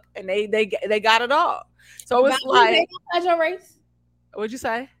fuck, and they got it all. So it's like, you date outside your race? What'd you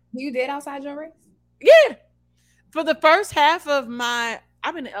say? You did outside your race? Yeah. For the first half of I've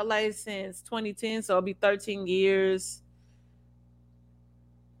been in LA since 2010, so it'll be 13 years.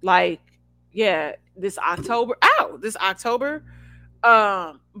 Like, yeah, this October.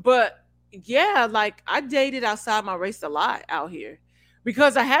 But yeah, like I dated outside my race a lot out here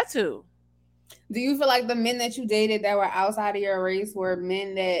because I had to. Do you feel like the men that you dated that were outside of your race were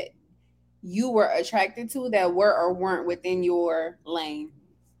men that you were attracted to, that were or weren't within your lane?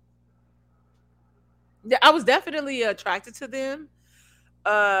 Yeah, I was definitely attracted to them.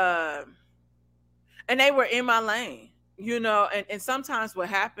 And they were in my lane, you know, and sometimes what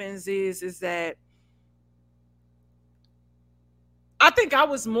happens is that I think I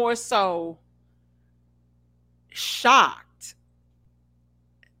was more so shocked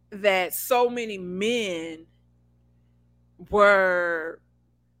that so many men were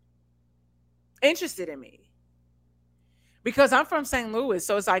interested in me, because I'm from St. Louis,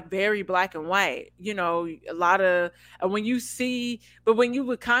 so it's like very black and white, you know, a lot of, and when you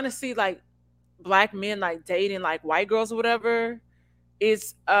would kind of see like black men like dating like white girls or whatever,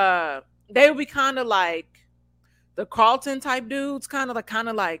 it's they would be kind of like the Carlton type dudes, kind of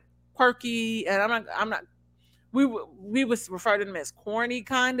like quirky, and I'm not we would refer to them as corny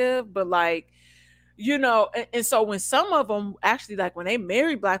kind of, but like, you know, and so when some of them actually, like when they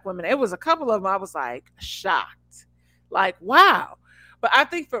married black women, it was a couple of them I was like shocked, like wow. But I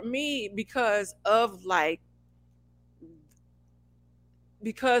think for me, because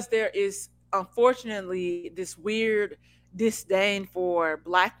there is unfortunately this weird disdain for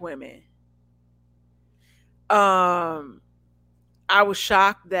black women, I was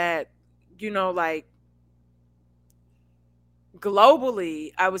shocked that, you know, like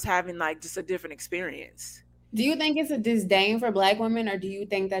globally I was having like just a different experience. Do you think it's a disdain for black women, or do you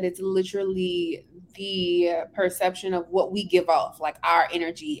think that it's literally the perception of what we give off, like our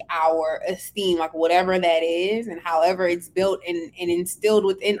energy, our esteem, like whatever that is, and however it's built and instilled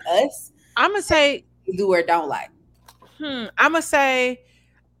within us? I'm gonna say do or don't like. I'm gonna say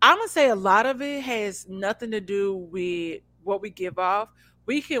a lot of it has nothing to do with what we give off.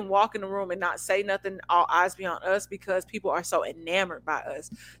 We can walk in the room and not say nothing, all eyes be on us, because people are so enamored by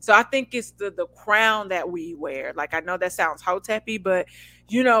us. So I think it's the crown that we wear. Like, I know that sounds hoteppy, but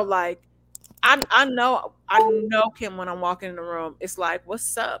you know, like I know Kim when I'm walking in the room. It's like,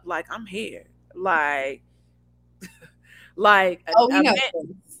 what's up? Like, I'm here. Like like Oh, we a know. man,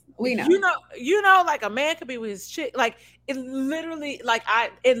 Sis. We know. you know, like a man could be with his chick. Like it literally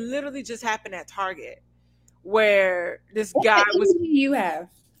just happened at Target where this What guy was. energy you have?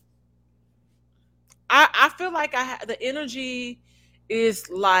 I feel like the energy is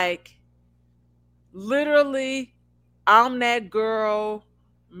like literally I'm that girl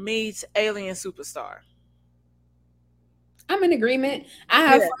meets alien superstar. I'm in agreement. I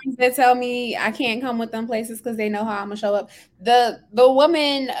have Yeah. friends that tell me I can't come with them places because they know how I'm gonna show up. The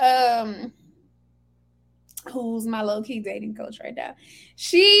woman, who's my low key dating coach right now,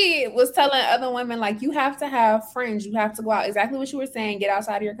 she was telling other women like you have to have friends. You have to go out. Exactly what you were saying. Get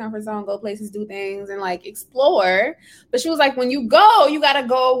outside of your comfort zone. Go places. Do things and like explore. But she was like, when you go, you gotta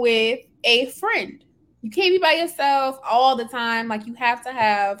go with a friend. You can't be by yourself all the time. Like you have to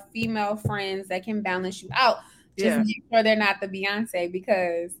have female friends that can balance you out. Just Yeah. make sure they're not the Beyonce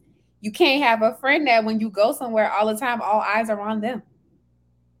because you can't have a friend that when you go somewhere all the time, all eyes are on them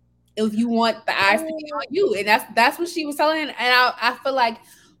if you want the eyes to be on you. And that's what she was telling. And I feel like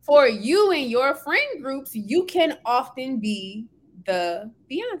for you and your friend groups, you can often be the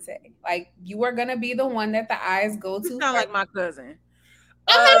Beyonce. Like you are gonna be the one that the eyes go You to sound first. like my cousin.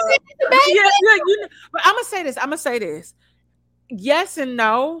 I'm gonna say it's a Yeah, baby. yeah, but I'm gonna say this. I'm gonna say this. Yes and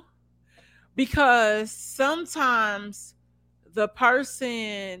no, because sometimes the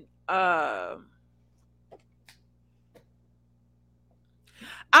person,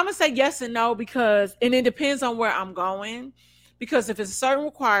 I'm gonna say yes and no because, and it depends on where I'm going. Because if it's a certain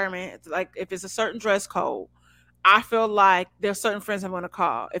requirement, like if it's a certain dress code, I feel like there's certain friends I'm gonna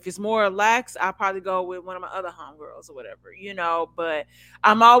call. If it's more relaxed, I'll probably go with one of my other homegirls or whatever. But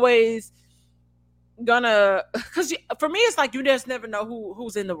I'm always gonna, because for me it's like you just never know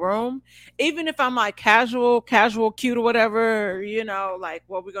who's in the room. Even if I'm like casual, cute or whatever, like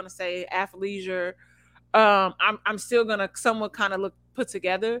what we're gonna say athleisure. I'm still gonna somewhat kind of look put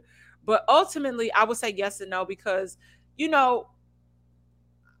together, but ultimately I would say yes and no because you know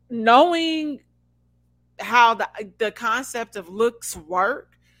knowing how the concept of looks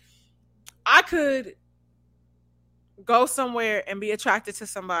work, I could go somewhere and be attracted to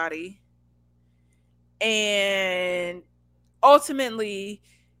somebody, and ultimately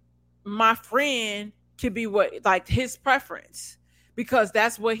my friend could be what like his preference because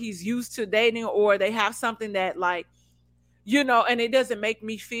that's what he's used to dating, or they have something that like and it doesn't make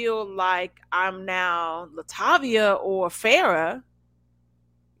me feel like I'm now Latavia or Farah.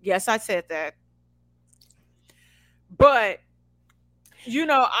 Yes, I said that. But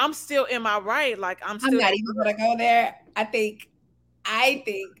I'm still in my right. Like I'm I'm still not that even girl. gonna go there. I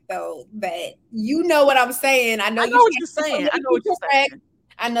think though that you know what I'm saying. I know I you're know what trying you're to be saying. I know what politically you're correct. saying.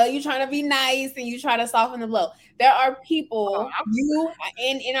 I know you're trying to be nice and you try to soften the blow. There are people, Oh, you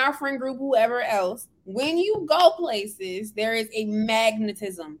and in our friend group, whoever else, when you go places, there is a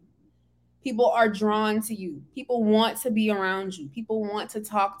magnetism. People are drawn to you. People want to be around you. People want to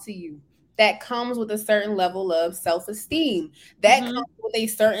talk to you. That comes with a certain level of self esteem. That hmm comes with a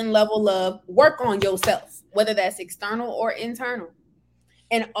certain level of work on yourself, whether that's external or internal.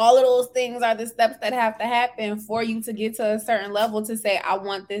 And all of those things are the steps that have to happen for you to get to a certain level to say, I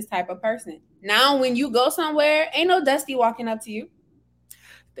want this type of person. Now, when you go somewhere, ain't no Dusty walking up to you.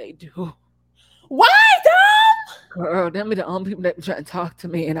 they do. Why, Dom? Girl, them be the only people that be trying to talk to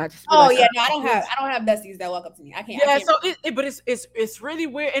me, and I just be Oh like, yeah, no, I don't have Dusties that walk up to me. I yeah. can't. So but it's really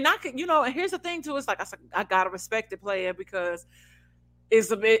weird, and I could, and here's the thing too. It's like I gotta respect the player because it's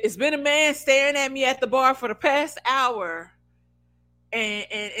been a man staring at me at the bar for the past hour, and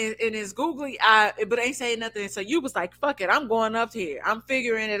it's googly eye, but ain't saying nothing. So you was like, fuck it, I'm going up here. I'm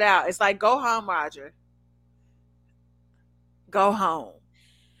figuring it out. It's like, go home, Roger. Go home.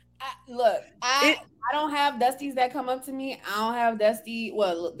 Look, I It I don't have Dusties that come up to me. I don't have Dusty.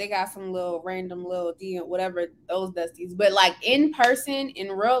 Well, look, they got some little random little DM, whatever those Dusties. But like in person,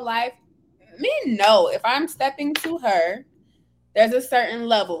 in real life, men know if I'm stepping to her, there's a certain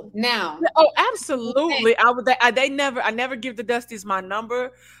level. Now, Oh, absolutely. I never give the Dusties my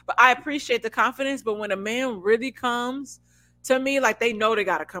number, but I appreciate the confidence. But when a man really comes to me, like they know they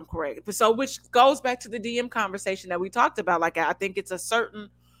gotta come correct. So which goes back to the DM conversation that we talked about. Like I think it's a certain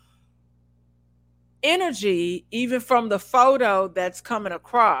energy, even from the photo that's coming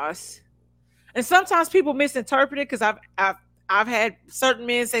across. And sometimes people misinterpret it because I've had certain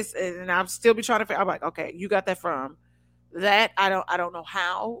men say, and I'm still be trying to figure. I'm like, okay, you got that from that. I don't know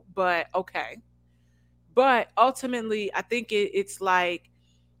how, but okay. But ultimately, I think it's like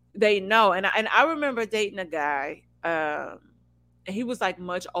they know. And I remember dating a guy. and he was like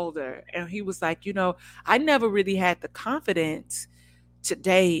much older, and he was like, I never really had the confidence to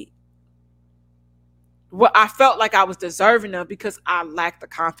date what I felt like I was deserving of because I lacked the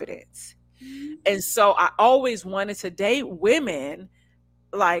confidence. And so I always wanted to date women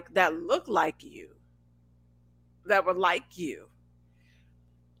like that look like you, that were like you.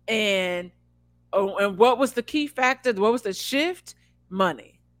 And and what was the key factor? What was the shift?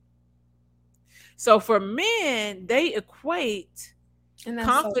 Money. So for men, they equate And that's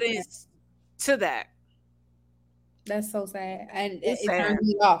so sad. confidence to that. That's so sad. And It's it sad. turns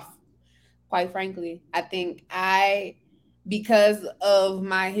me off, quite frankly. I think because of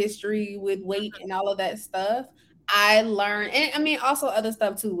my history with weight and all of that stuff, I learned, and I mean, also other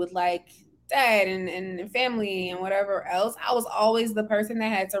stuff too, with like dad and family and whatever else. I was always the person that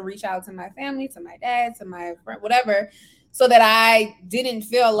had to reach out to my family, to my dad, to my friend, whatever, so that I didn't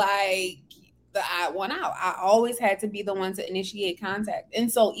feel like the odd one out. I always had to be the one to initiate contact.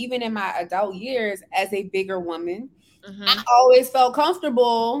 And so, even in my adult years as a bigger woman, I Hmm. always felt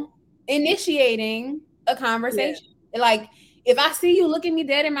comfortable initiating a Yeah. conversation. Like, if I see you looking me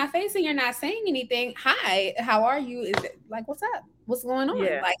dead in my face and you're not saying anything, hi, how are you? Is it like, what's up? What's going on?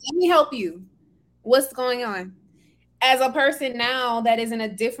 Yeah. Like, let me help you. What's going on? As a person now that is in a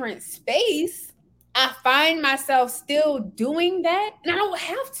different space, I find myself still doing that, and I don't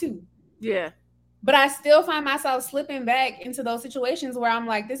have to. Yeah. But I still find myself slipping back into those situations where I'm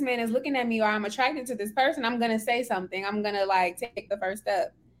like, this man is looking at me, or I'm attracted to this person. I'm going to say something. I'm going to like take the first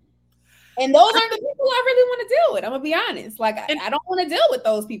step. And those I aren't the think, people I really want to deal with. I'm going to be honest. Like, and I don't want to deal with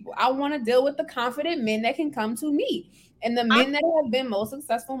those people. I want to deal with the confident men that can come to me. And the I men that have been most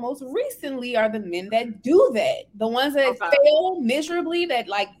successful most recently are the men that do that. The ones that okay. fail miserably, that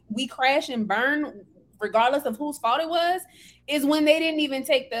like we crash and burn, regardless of whose fault it was, is when they didn't even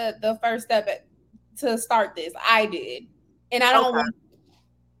take the first step to start this. I did. And I don't Okay. want,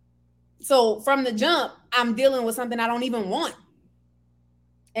 so from the jump, I'm dealing with something I don't even want.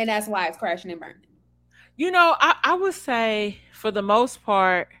 And that's why it's crashing and burning. I would say for the most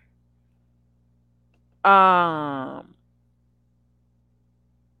part, um,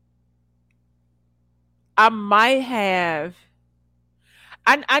 I might have.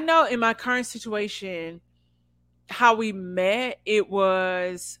 I know in my current situation, how we met, it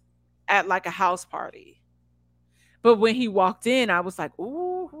was at like a house party. But when he walked in, I was like,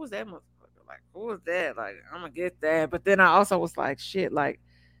 "Ooh, who's that motherfucker? Like, who is that? Like, I'm gonna get that." But then I also was like, "Shit!" Like,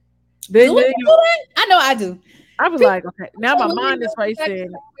 Do then, we then do you, that? I know I do. I was People like, "Okay." Now say my women mind is don't do that the racing.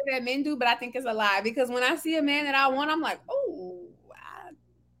 same way that men do, but I think it's a lie because when I see a man that I want, I'm like, oh,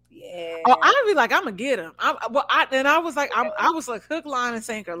 Oh, yeah. I'd be like, I'm gonna get him. And I was like, I was like hook, line, and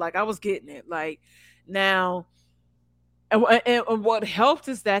sinker. Like I was getting it. Like now, and what helped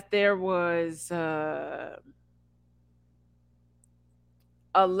is that there was a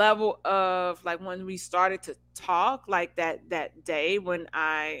level of like when we started to talk, like that day when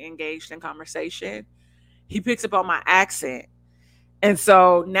I engaged in conversation, he picks up on my accent. And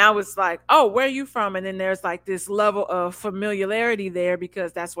so now it's like, oh, where are you from? And then there's like this level of familiarity there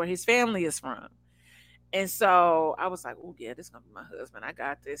because that's where his family is from. And so I was like, oh yeah, this is gonna be my husband. I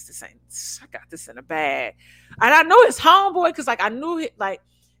got this. I got this in a bag. And I knew his homeboy because like I knew like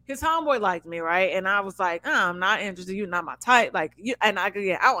his homeboy liked me, right? And I was like, I'm not interested. You're not my type. Like you and I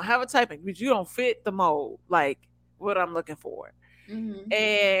don't have a type, but you don't fit the mold, like what I'm looking for. Mm-hmm.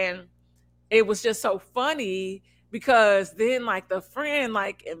 And it was just so funny because then like the friend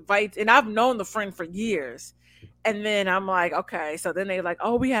like invites, and I've known the friend for years. And then I'm like, okay. So then they like,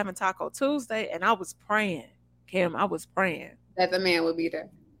 oh, we having Taco Tuesday. And I was praying, Kim, I was praying. That the man would be there.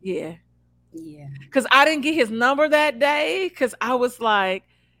 Yeah. Yeah. Cause I didn't get his number that day. Cause I was like,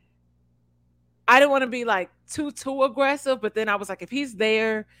 I didn't want to be like too aggressive. But then I was like, if he's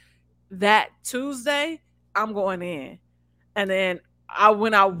there that Tuesday, I'm going in. And then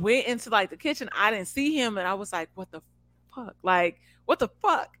when I went into like the kitchen, I didn't see him, and I was like, "What the fuck? Like, what the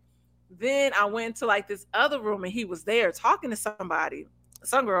fuck?" Then I went to like this other room, and he was there talking to somebody,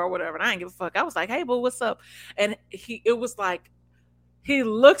 some girl or whatever, and I didn't give a fuck. I was like, "Hey, boo, what's up?" And it was like he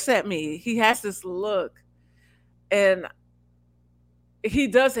looks at me. He has this look, and he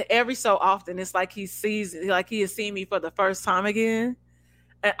does it every so often. It's like like he has seen me for the first time again.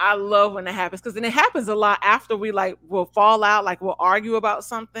 And I love when it happens because then it happens a lot after we like will fall out, like we'll argue about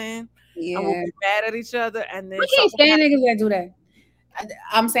something and we'll Yeah. be mad at each other, and I then can't something will stand happen. niggas that do that.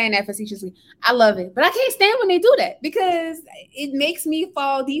 I'm saying that facetiously. I love it, but I can't stand when they do that because it makes me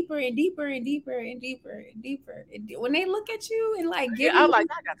fall deeper and deeper and deeper and deeper and deeper. When they look at you and like Yeah, give I you, like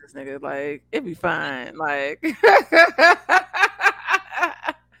I got this nigga. Like it be fine. Like, but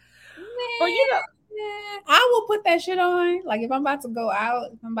man, I will put that shit on. Like if I'm about to go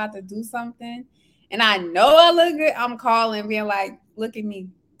out, if I'm about to do something, and I know I look good, I'm calling, being like, "Look at me."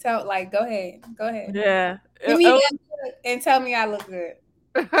 Go ahead, go ahead. Yeah. Give me that look and tell me I look good.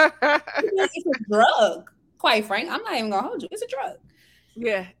 It's a drug. Quite frank, I'm not even gonna hold you. It's a drug.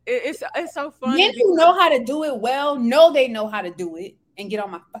 Yeah, it's so Men funny who know because how to do it well know they know how to do it and get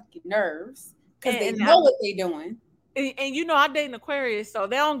on my fucking nerves because they and know what they doing. and you know I date an Aquarius, so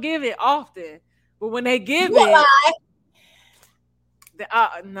they don't give it often, but when they give You a it, lie.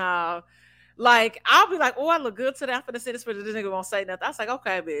 no, like I'll be like, oh, I look good today. I'm finna say this, but this nigga won't say nothing. I was like,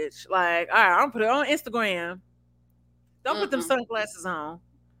 okay, bitch. Like, all right, I'm gonna put it on Instagram. Don't put them Mm-mm. sunglasses on.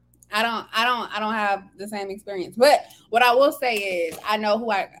 I don't have the same experience. But what I will say is I know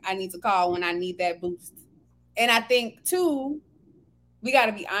who I need to call when I need that boost. And I think too, we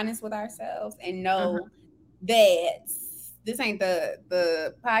gotta be honest with ourselves and Mhm. know that this ain't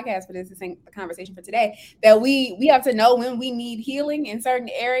the podcast for this. This ain't the conversation for today. That we have to know when we need healing in certain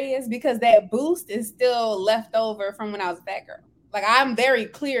areas because that boost is still left over from when I was a fat girl. Like I'm very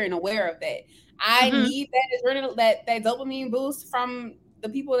clear and aware of that. I Mhm. need that adrenaline, that dopamine boost from the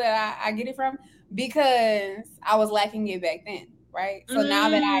people that I get it from because I was lacking it back then. Right. So now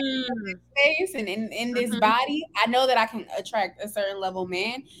that I Mm. space and in this Mhm. body, I know that I can attract a certain level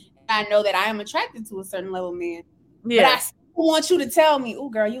man. And I know that I am attracted to a certain level man. But I Yeah. still want you to tell me, oh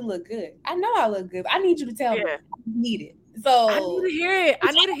girl, you look good. I know I look good. But I need you to tell me. Yeah. I need it. I need to So hear it. we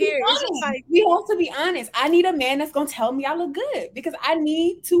I need to have to be hear it. It's just honest. like We have to be honest. I need a man that's gonna tell me I look good because I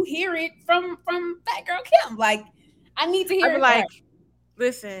need to hear it from Fat Girl Kim. Like I need to I'd hear be it for her. like,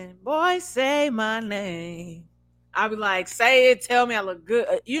 listen, boy, say my name. I'd be like, say it, tell me I look good.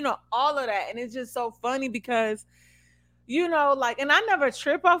 All of that. And it's just so funny because, like, and I never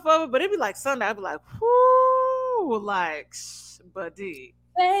trip off of it, but it'd be like Sunday. I'd be like, whoo, like, buddy.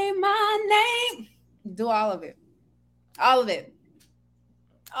 Say my name. Do all of it. All of it.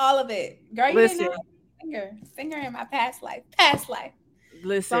 All of it. Girl, you didn't Listen, know singer in my past life. Past life. Song.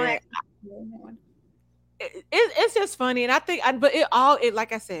 listen. It's just funny. And I think, but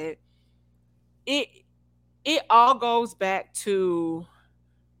like I said, it, it all goes back to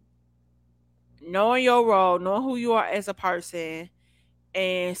knowing your role, knowing who you are as a person,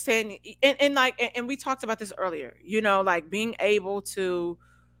 and saying and like and we talked about this earlier, like being able to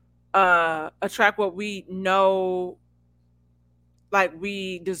attract what we know like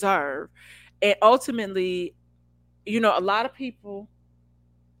we deserve. And ultimately, a lot of people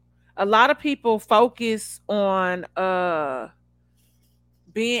focus on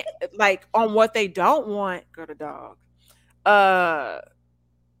being like on what they don't want. Go to dog. uh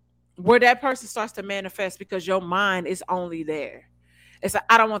where that person starts to manifest because your mind is only there. It's like,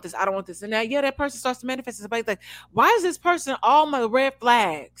 I don't want this, I don't want this. And now, yeah, that person starts to manifest. Somebody's like, why is this person all my red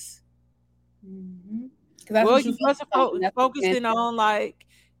flags? Mm-hmm. Because that's Well, what you you focus wasn't on. That's what you focusing on, like,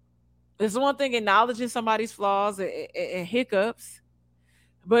 there's one thing acknowledging somebody's flaws and hiccups,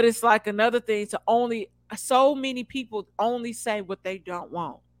 but it's like another thing to only, so many people only say what they don't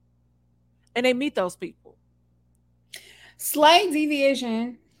want. And they meet those people. slight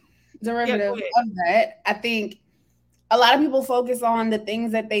deviation Yeah, derivative go ahead. of that. I think a lot of people focus on the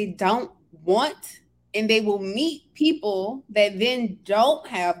things that they don't want, and they will meet people that then don't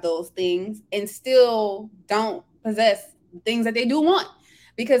have those things and still don't possess things that they do want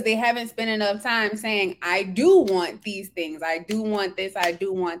because they haven't spent enough time saying, I do want these things. I do want this. I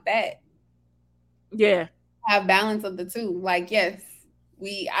do want that. Yeah. Have balance of the two. Like, yes,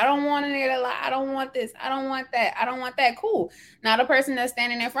 I don't want a nigga that lie. I don't want this. I don't want that. I don't want that. Cool. Now the person that's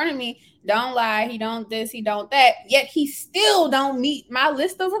standing in front of me don't lie. He don't this. He don't that. Yet he still don't meet my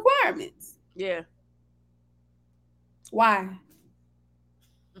list of requirements. Yeah. Why?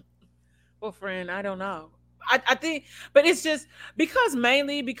 Well, friend, I don't know. I think, but it's just because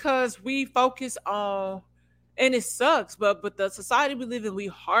mainly because we focus on, and it sucks, but the society we live in, we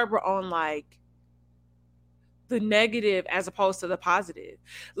harbor on like the negative as opposed to the positive.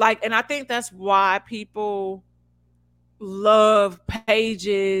 Like, and I think that's why people love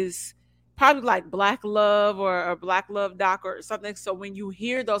pages, probably like Black Love or Black Love Doc or something. So when you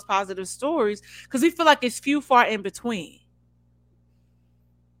hear those positive stories, because we feel like it's few far in between.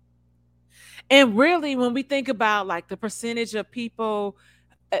 And really, when we think about like the percentage of people,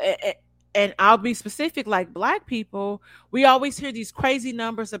 and I'll be specific, like Black people, we always hear these crazy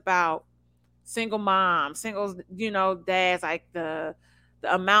numbers about single moms, singles, dads, like the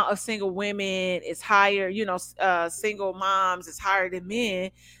amount of single women is higher, single moms is higher than men.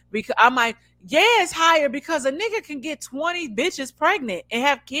 Because I'm like, yeah, it's higher because a nigga can get 20 bitches pregnant and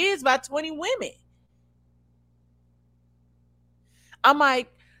have kids by 20 women. I'm like,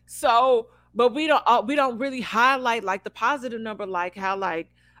 so but we don't really highlight like the positive number, like how like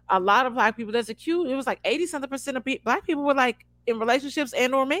a lot of black people. That's a cute. It was like 80 something percent of black people were like in relationships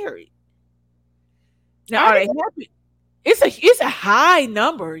and or married. Now, Are are they? they happy? It's a high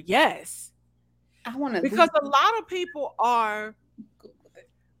number, yes, I want to because Google a lot of people are. it.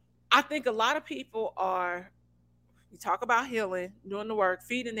 I think a lot of people are. You talk about healing, doing the work,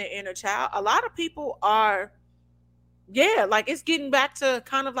 feeding their inner child. A lot of people are, yeah, like it's getting back to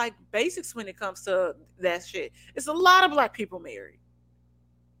kind of like basics when it comes to that shit. It's a lot of black people married.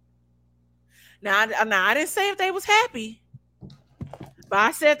 Now I didn't say if they was happy, but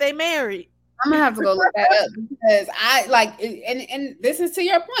I said they married. I'm gonna have to go look that up because I like, and this is to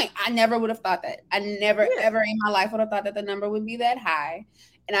your point. I never would have thought that. I never Yeah. ever in my life would have thought that the number would be that high.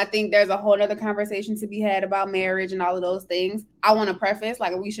 And I think there's a whole other conversation to be had about marriage and all of those things. I want to preface,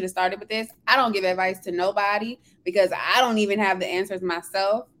 like we should have started with this. I don't give advice to nobody because I don't even have the answers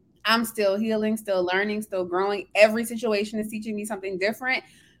myself. I'm still healing, still learning, still growing. Every situation is teaching me something different.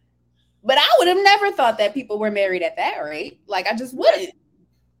 But I would have never thought that people were married at that rate. Like I just Yeah. wouldn't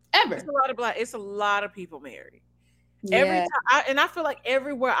It's ever. a lot of black. It's a lot of people married. Every Yeah. time, and I feel like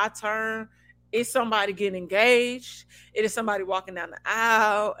everywhere I turn, it's somebody getting engaged. It is somebody walking down the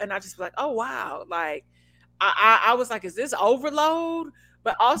aisle, and I just be like, oh wow, like I was like, is this overload?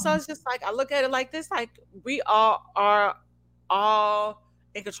 But also, it's just like I look at it like this: like we all are all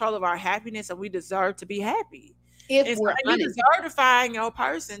in control of our happiness, and we deserve to be happy. If And so we're and you honest. deserve to find your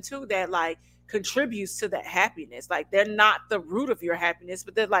person too that like contributes to that happiness. Like they're not the root of your happiness,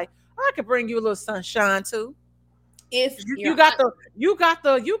 but they're like, oh, I could bring you a little sunshine too. If You, you're you got honest,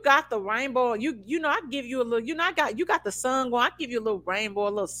 the rainbow. I give you a little. You got the sun going. I give you a little rainbow, a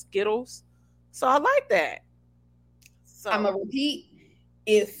little Skittles. So I like that. I'm So gonna repeat.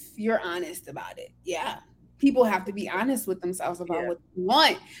 If you're honest about it, yeah. People have to be honest with themselves about yeah, what they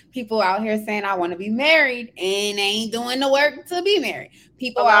want. People out here saying I want to be married and they ain't doing the work to be married.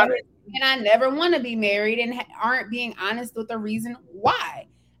 a People out lot here of saying I never want to be married and aren't being honest with the reason why.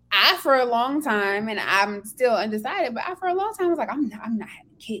 I for a long time, and I'm still undecided, but I for a long time was like, I'm not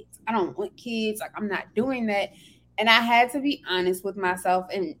having kids. I don't want kids. Like I'm not doing that. And I had to be honest with myself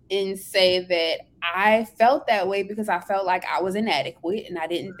and say that I felt that way because I felt like I was inadequate and I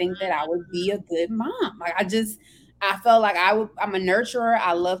didn't think that I would be a good mom. Like I felt like I'm a nurturer.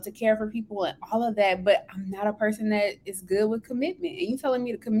 I love to care for people and all of that, but I'm not a person that is good with commitment. And you telling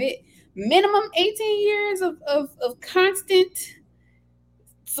me to commit minimum 18 years of constant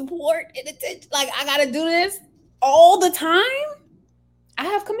support and attention. Like I gotta do this all the time. I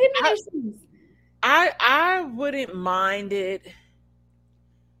have commitment I issues. I wouldn't mind it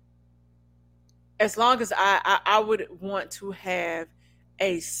as long as I would want to have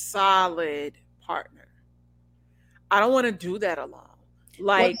a solid partner. I don't want to do that alone.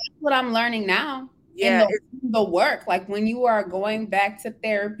 Well, Like, that's what I'm learning now in yeah, the work. Like when you are going back to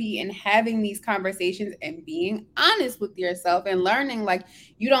therapy and having these conversations and being honest with yourself and learning, like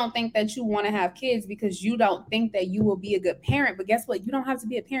you don't think that you want to have kids because you don't think that you will be a good parent. But guess what? You don't have to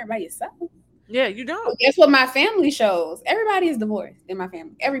be a parent by yourself. yeah, you But don't. guess what my family shows? Everybody is divorced in my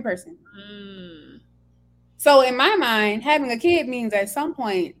family. Every person. Mm, So in my mind, having a kid means at some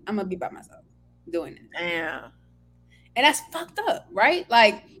point I'm gonna be by myself doing this. damn, And that's fucked up, right?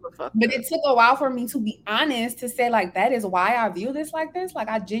 Like, so fucked but up. it took a while for me to be honest to say, like, that is why I view this like this. Like,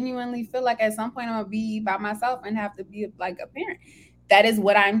 I genuinely feel like at some point I'm gonna be by myself and have to be like a parent. That is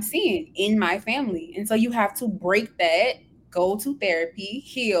what I'm seeing in my family. And so you have to break that, go to therapy,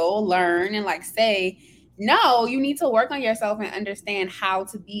 heal, learn, and like say, no, you need to work on yourself and understand how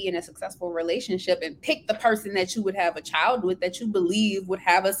to be in a successful relationship and pick the person that you would have a child with that you believe would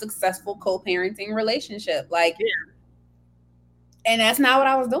have a successful co-parenting relationship. Like, Yeah, and that's not what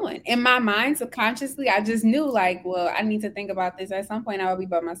I was doing. In my mind, subconsciously, I just knew, like, well, I need to think about this. At some point, I will be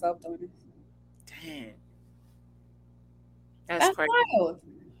by myself doing this. damn, that's That's crazy. wild.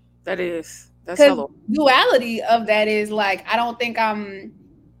 That is. That's Because hello. duality of that is like, I don't think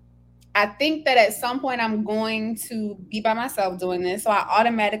I think that at some point I'm going to be by myself doing this. So I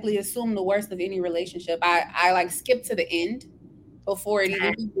automatically assume the worst of any relationship. I like skip to the end before it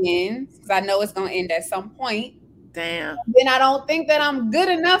even Damn, begins because I know it's going to end at some point. damn. Then I don't think that I'm good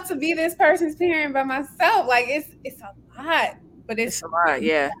enough to be this person's parent by myself. Like it's a lot, but It's a lot.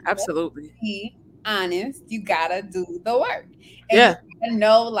 you Yeah, gotta absolutely. be honest. You gotta do the work, and you Yeah, gotta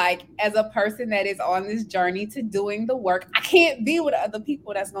know, like, as a person that is on this journey to doing the work, I can't be with other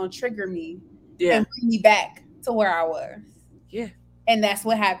people that's gonna trigger me yeah, and bring me back to where I was. yeah. And that's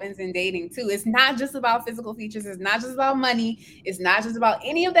what happens in dating too. It's not just about physical features. It's not just about money. It's not just about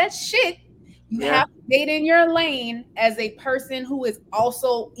any of that shit. You Yeah. have to date in your lane as a person who is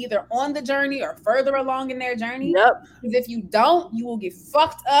also either on the journey or further along in their journey. Yep. Because if you don't, you will get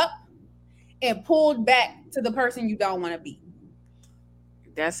fucked up and pulled back to the person you don't want to be.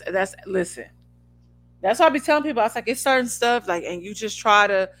 That's listen. That's why I be telling people. I was like, it's certain stuff like, and you just try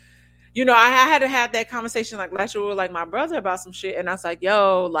to, I had to have that conversation like last year with like my brother about some shit, and I was like,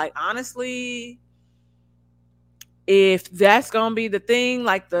 yo, like honestly, if that's gonna be the thing,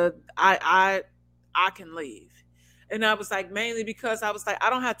 like I can leave. And I was like, mainly because I was like, I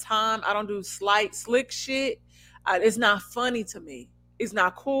don't have time. I don't do slick shit. It's not funny to me. It's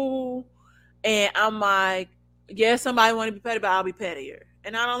not cool. And I'm like, yeah, somebody want to be petty, but I'll be pettier.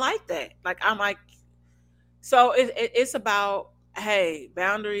 And I don't like that. Like I'm like, so it's about, hey,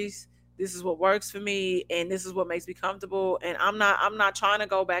 boundaries. This is what works for me, and this is what makes me comfortable. And I'm not trying to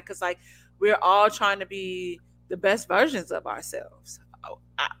go back because like we're all trying to be the best versions of ourselves.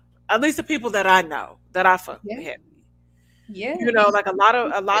 I, at least the people that I know that I fuck Yeah. with. Yeah. Like a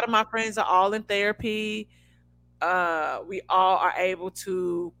lot of my friends are all in therapy. We all are able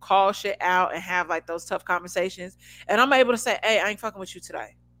to call shit out and have like those tough conversations. And I'm able to say, hey, I ain't fucking with you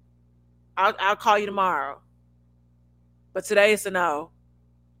today. I'll call you tomorrow. But today it's a no.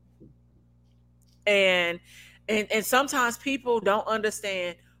 And and sometimes people don't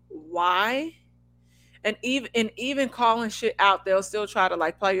understand why. And even calling shit out, they'll still try to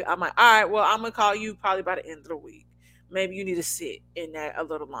like play you. I'm like, all right, well, I'm gonna call you probably by the end of the week. Maybe you need to sit in that a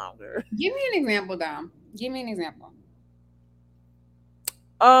little longer. Give me an example, Dom. Give me an example.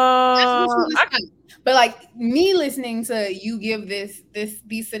 That's what you I listen. But like me listening to you give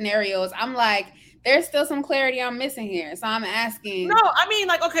these scenarios, I'm like, there's still some clarity I'm missing here. So I'm No, asking, I mean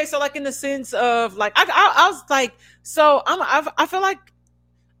like okay, so like in the sense of like I was like so I feel like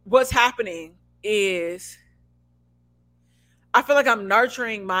what's happening is I feel like I'm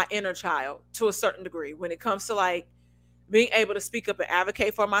nurturing my inner child to a certain degree when it comes to like being able to speak up and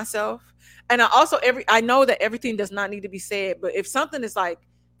advocate for myself. And I know that everything does not need to be said, but if something is like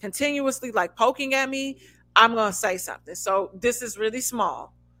continuously like poking at me, I'm gonna say something. So this is really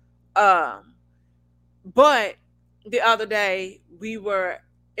small. Um, but the other day we were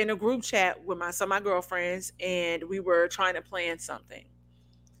in a group chat with my girlfriends and we were trying to plan something.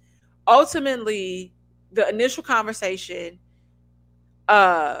 Ultimately, the initial conversation,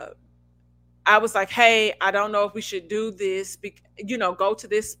 uh I was like, hey, I don't know if we should do this, go to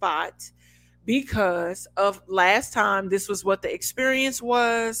this spot because of last time, this was what the experience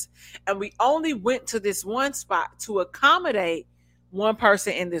was. And we only went to this one spot to accommodate one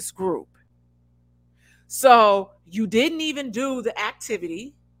person in this group. So you didn't even do the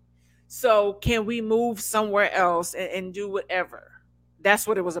activity. So can we move somewhere else and do whatever? That's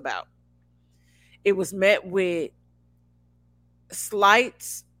what it was about. It was met with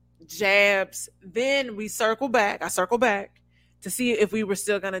slights, jabs. Then I circle back to see if we were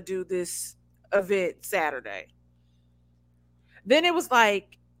still going to do this event Saturday. Then it was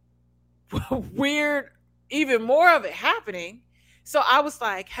like weird, even more of it happening. So I was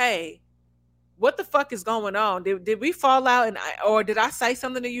like, hey, what the fuck is going on? Did we fall out or did I say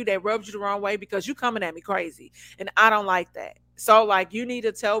something to you that rubbed you the wrong way because you coming at me crazy and I don't like that. So like you need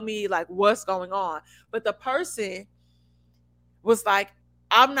to tell me like what's going on. But the person was like,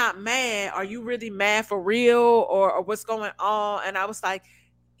 I'm not mad. Are you really mad for real or what's going on? And I was like,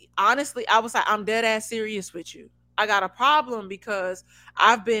 honestly, I was like, I'm dead ass serious with you. I got a problem because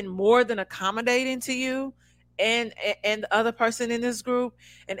I've been more than accommodating to you and the other person in this group.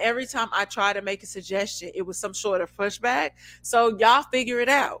 And every time I try to make a suggestion, it was some sort of pushback. So y'all figure it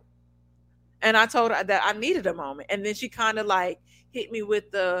out. And I told her that I needed a moment. And then she kind of like hit me with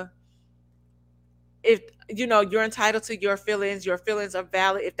the, if you're entitled to your feelings are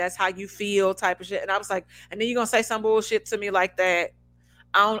valid if that's how you feel type of shit. And I was like, and then you're gonna say some bullshit to me like that.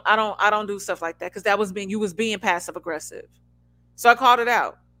 I don't do stuff like that because you was being passive aggressive. So I called it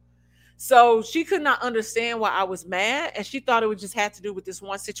out. So she could not understand why I was mad and she thought it would just had to do with this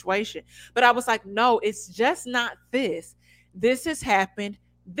one situation. But I was like, no, it's just not this. This has happened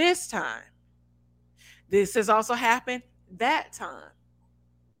this time. This has also happened that time.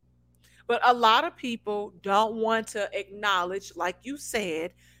 But a lot of people don't want to acknowledge, like you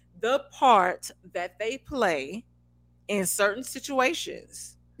said, the part that they play in certain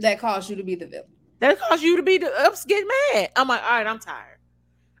situations that caused you to be the villain. that cause you to be the ups, get mad. I'm like, all right, I'm tired.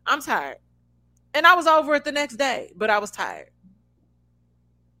 I'm tired. And I was over it the next day, but I was tired.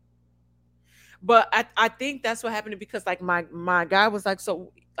 But I think that's what happened because like my guy was like,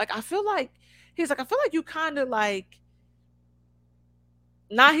 so like I feel like he's like, I feel like you kind of like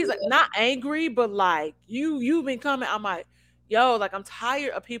not he's like not angry, but like you've been coming. I'm like, yo, like I'm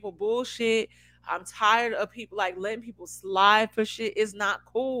tired of people bullshit. I'm tired of people like letting people slide for shit. It's not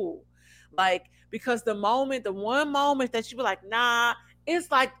cool. Like, because the one moment that you be like, nah, it's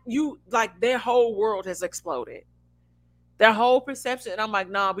like you, like their whole world has exploded. Their whole perception. And I'm like,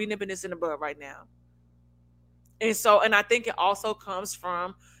 nah, we nipping this in the bud right now. And so, and I think it also comes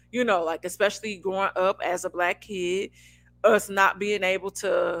from, like especially growing up as a black kid, us not being able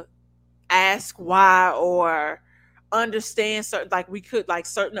to ask why or understand certain, like we could, like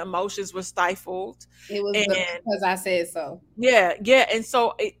certain emotions were stifled. It was And the because I said so. yeah, yeah. And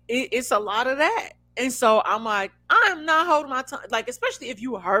so it's a lot of that. And so I'm like, I'm not holding my tongue. Like, especially if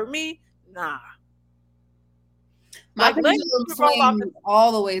you hurt me, nah. My Like, let pendulum me roll off the. swings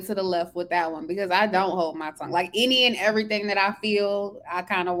all the way to the left with that one because I don't hold my tongue. Like any and everything that I feel, I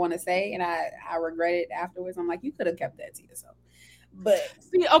kind of want to say, and I regret it afterwards. I'm like, you could have kept that to yourself. But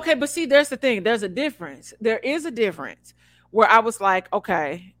See, okay, but see, there's the thing. There's a difference. There is a difference where I was like,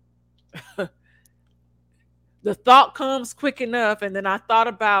 okay, the thought comes quick enough, and then I thought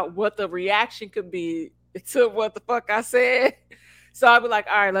about what the reaction could be to what the fuck I said. So I'd be like,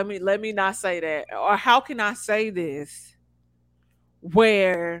 all right, let me not say that. Or how can I say this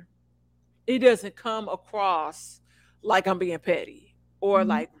where it doesn't come across like I'm being petty or mhm.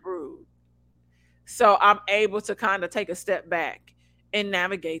 like rude? So I'm able to kind of take a step back and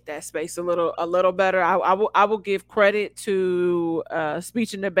navigate that space a little better. I will give credit to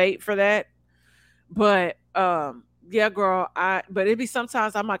speech and debate for that. But yeah, girl, but it'd be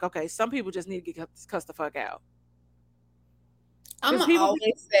sometimes I'm like, okay, some people just need to get cussed the fuck out. I'm Because gonna people be.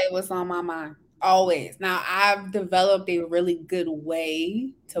 always say what's on my mind. Always. Now I've developed a really good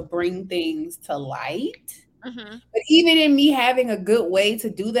way to bring things to light. Mhm. But even in me having a good way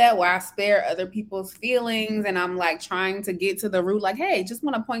to do that, where I spare other people's feelings and I'm like trying to get to the root, like, hey, just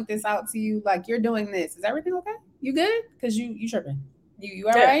want to point this out to you. Like, you're doing this. Is everything okay? You good? Because you tripping. You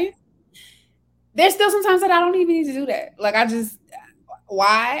all Yeah. right? There's still sometimes that I don't even need to do that. Like, I just,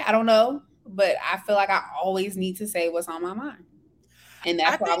 why? I don't know. But I feel like I always need to say what's on my mind. And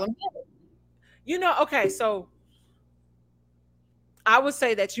I that think, problem. okay, so I would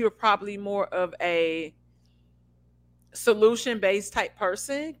say that you're probably more of a solution based type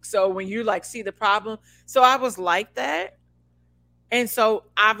person. So when you like see the problem, so I was like that. And so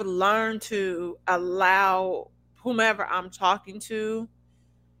I've learned to allow whomever I'm talking to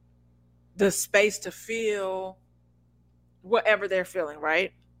the space to feel whatever they're feeling,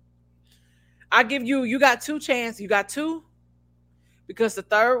 right? I give you, you got two chances. You got two, because the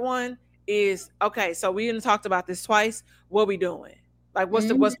third one is okay. So we didn't talked about this twice. What we doing? Like, what's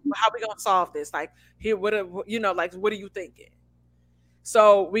Mhm. how we gonna solve this? Like, here, like, what are you thinking?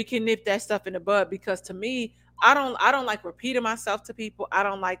 So we can nip that stuff in the bud, because to me, I don't like repeating myself to people. I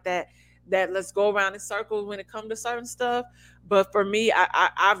don't like that let's go around in circles when it comes to certain stuff. But for me,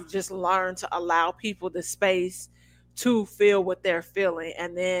 I've just learned to allow people the space to feel what they're feeling.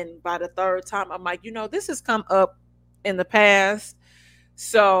 And then by the third time, I'm like, this has come up in the past.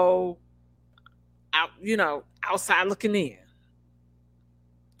 So outside looking in.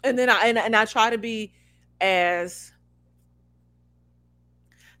 And then I try to be as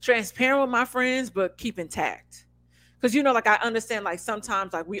transparent with my friends, but keep intact. Because like I understand, like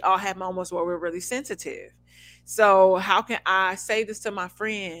sometimes like we all have moments where we're really sensitive. So how can I say this to my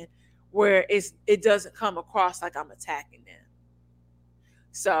friend where it doesn't come across like I'm attacking them?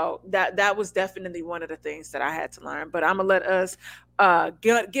 So that was definitely one of the things that I had to learn. But I'm gonna let us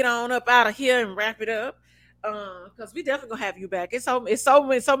get on up out of here and wrap it up. Because we definitely gonna have you back. It's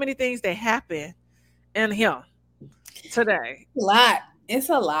so many things that happen in here today. A lot. It's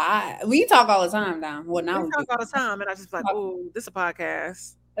a lot. We talk all the time now. Well, We now we do. talk all the time, and I just like, oh, this a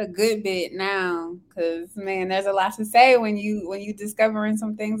podcast. A good bit now because man, there's a lot to say when you discovering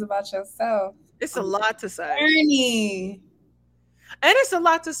some things about yourself It's a on lot to the say. journey. And it's a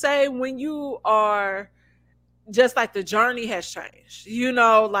lot to say when you are just like the journey has changed.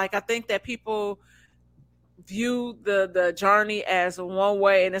 Like I think that people view the journey as one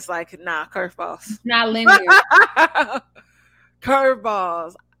way, and it's like, nah, curveballs. It's not linear.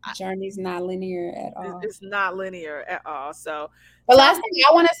 Curveballs. Journey's not linear at all. It's not linear at all. So The tell last me. thing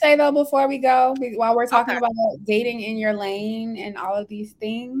I want to say though, before we go, while we're talking Okay. about dating in your lane and all of these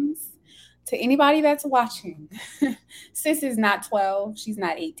things, to anybody that's watching, sis is not 12. She's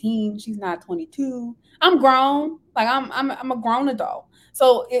not 18. She's not 22. I'm grown. Like I'm a grown adult.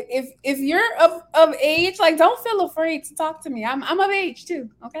 So if you're of age, like don't feel afraid to talk to me. I'm of age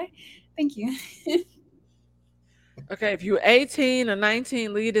too. Okay. Thank you. Okay, if you're 18 or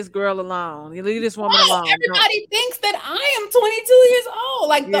 19, leave this girl alone. You leave this woman Right. alone. Don't. Everybody thinks that I am 22 years old.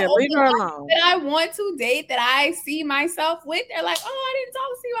 Like the Yeah, older leave her alone. that I want to date, that I see myself with, they're like, "Oh, I didn't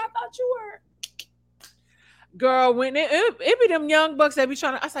talk to you. I thought you were." Girl, when it be them young bucks that be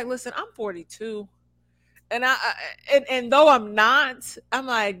trying to, I was like, listen, I'm 42. And and though I'm not, I'm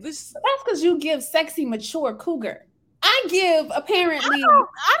like, this. But that's because you give sexy, mature cougar. I give apparently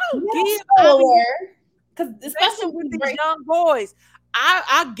I don't middle give. I mean, schooler, because especially especially with these these break. young boys,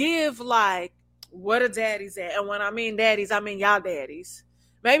 I give like what a daddy's at, and when I mean daddies, I mean y'all daddies.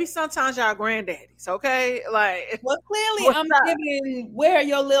 Maybe sometimes y'all granddaddies. Okay, like Well, clearly what's I'm up? giving where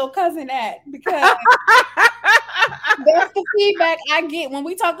your little cousin at, because that's the feedback I get when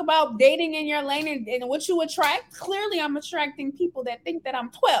we talk about dating in your lane and what you attract. Clearly, I'm attracting people that think that I'm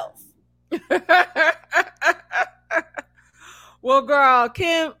 12. Well, girl,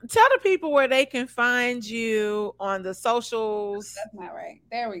 Kim, tell the people where they can find you on the socials. That's not right.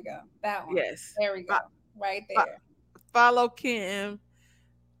 There we go. That one. Yes. There we go. Fo- Right fo- there. Follow Kim.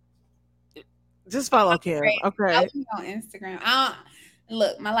 Just follow Kim. Great. Follow Okay. me on Instagram. I don't,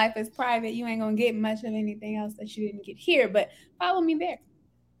 look, my life is private. You ain't gonna get much of anything else that you didn't get here, but follow me there.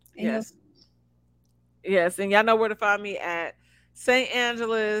 And you'll Yes. Yes. And y'all know where to find me at St.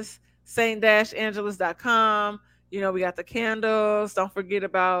 Angeles, Saint-Angeles.com. You know, we got the candles. Don't forget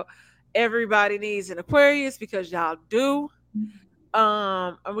about everybody needs an Aquarius because y'all do.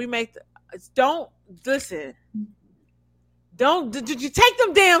 And we make don't listen. Don't did you take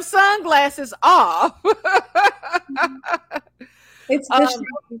them damn sunglasses off? it's the um,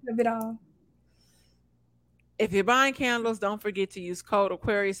 truth of it all. if you're buying candles, don't forget to use code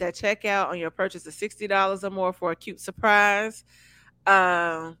Aquarius at checkout on your purchase of $60 or more for a cute surprise.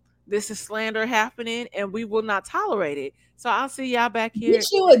 This is slander happening, and we will not tolerate it. So I'll see y'all back here.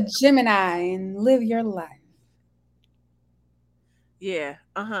 Get you a Gemini and live your life. Yeah,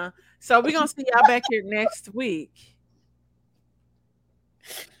 So we're gonna see y'all back here next week.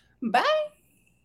 Bye.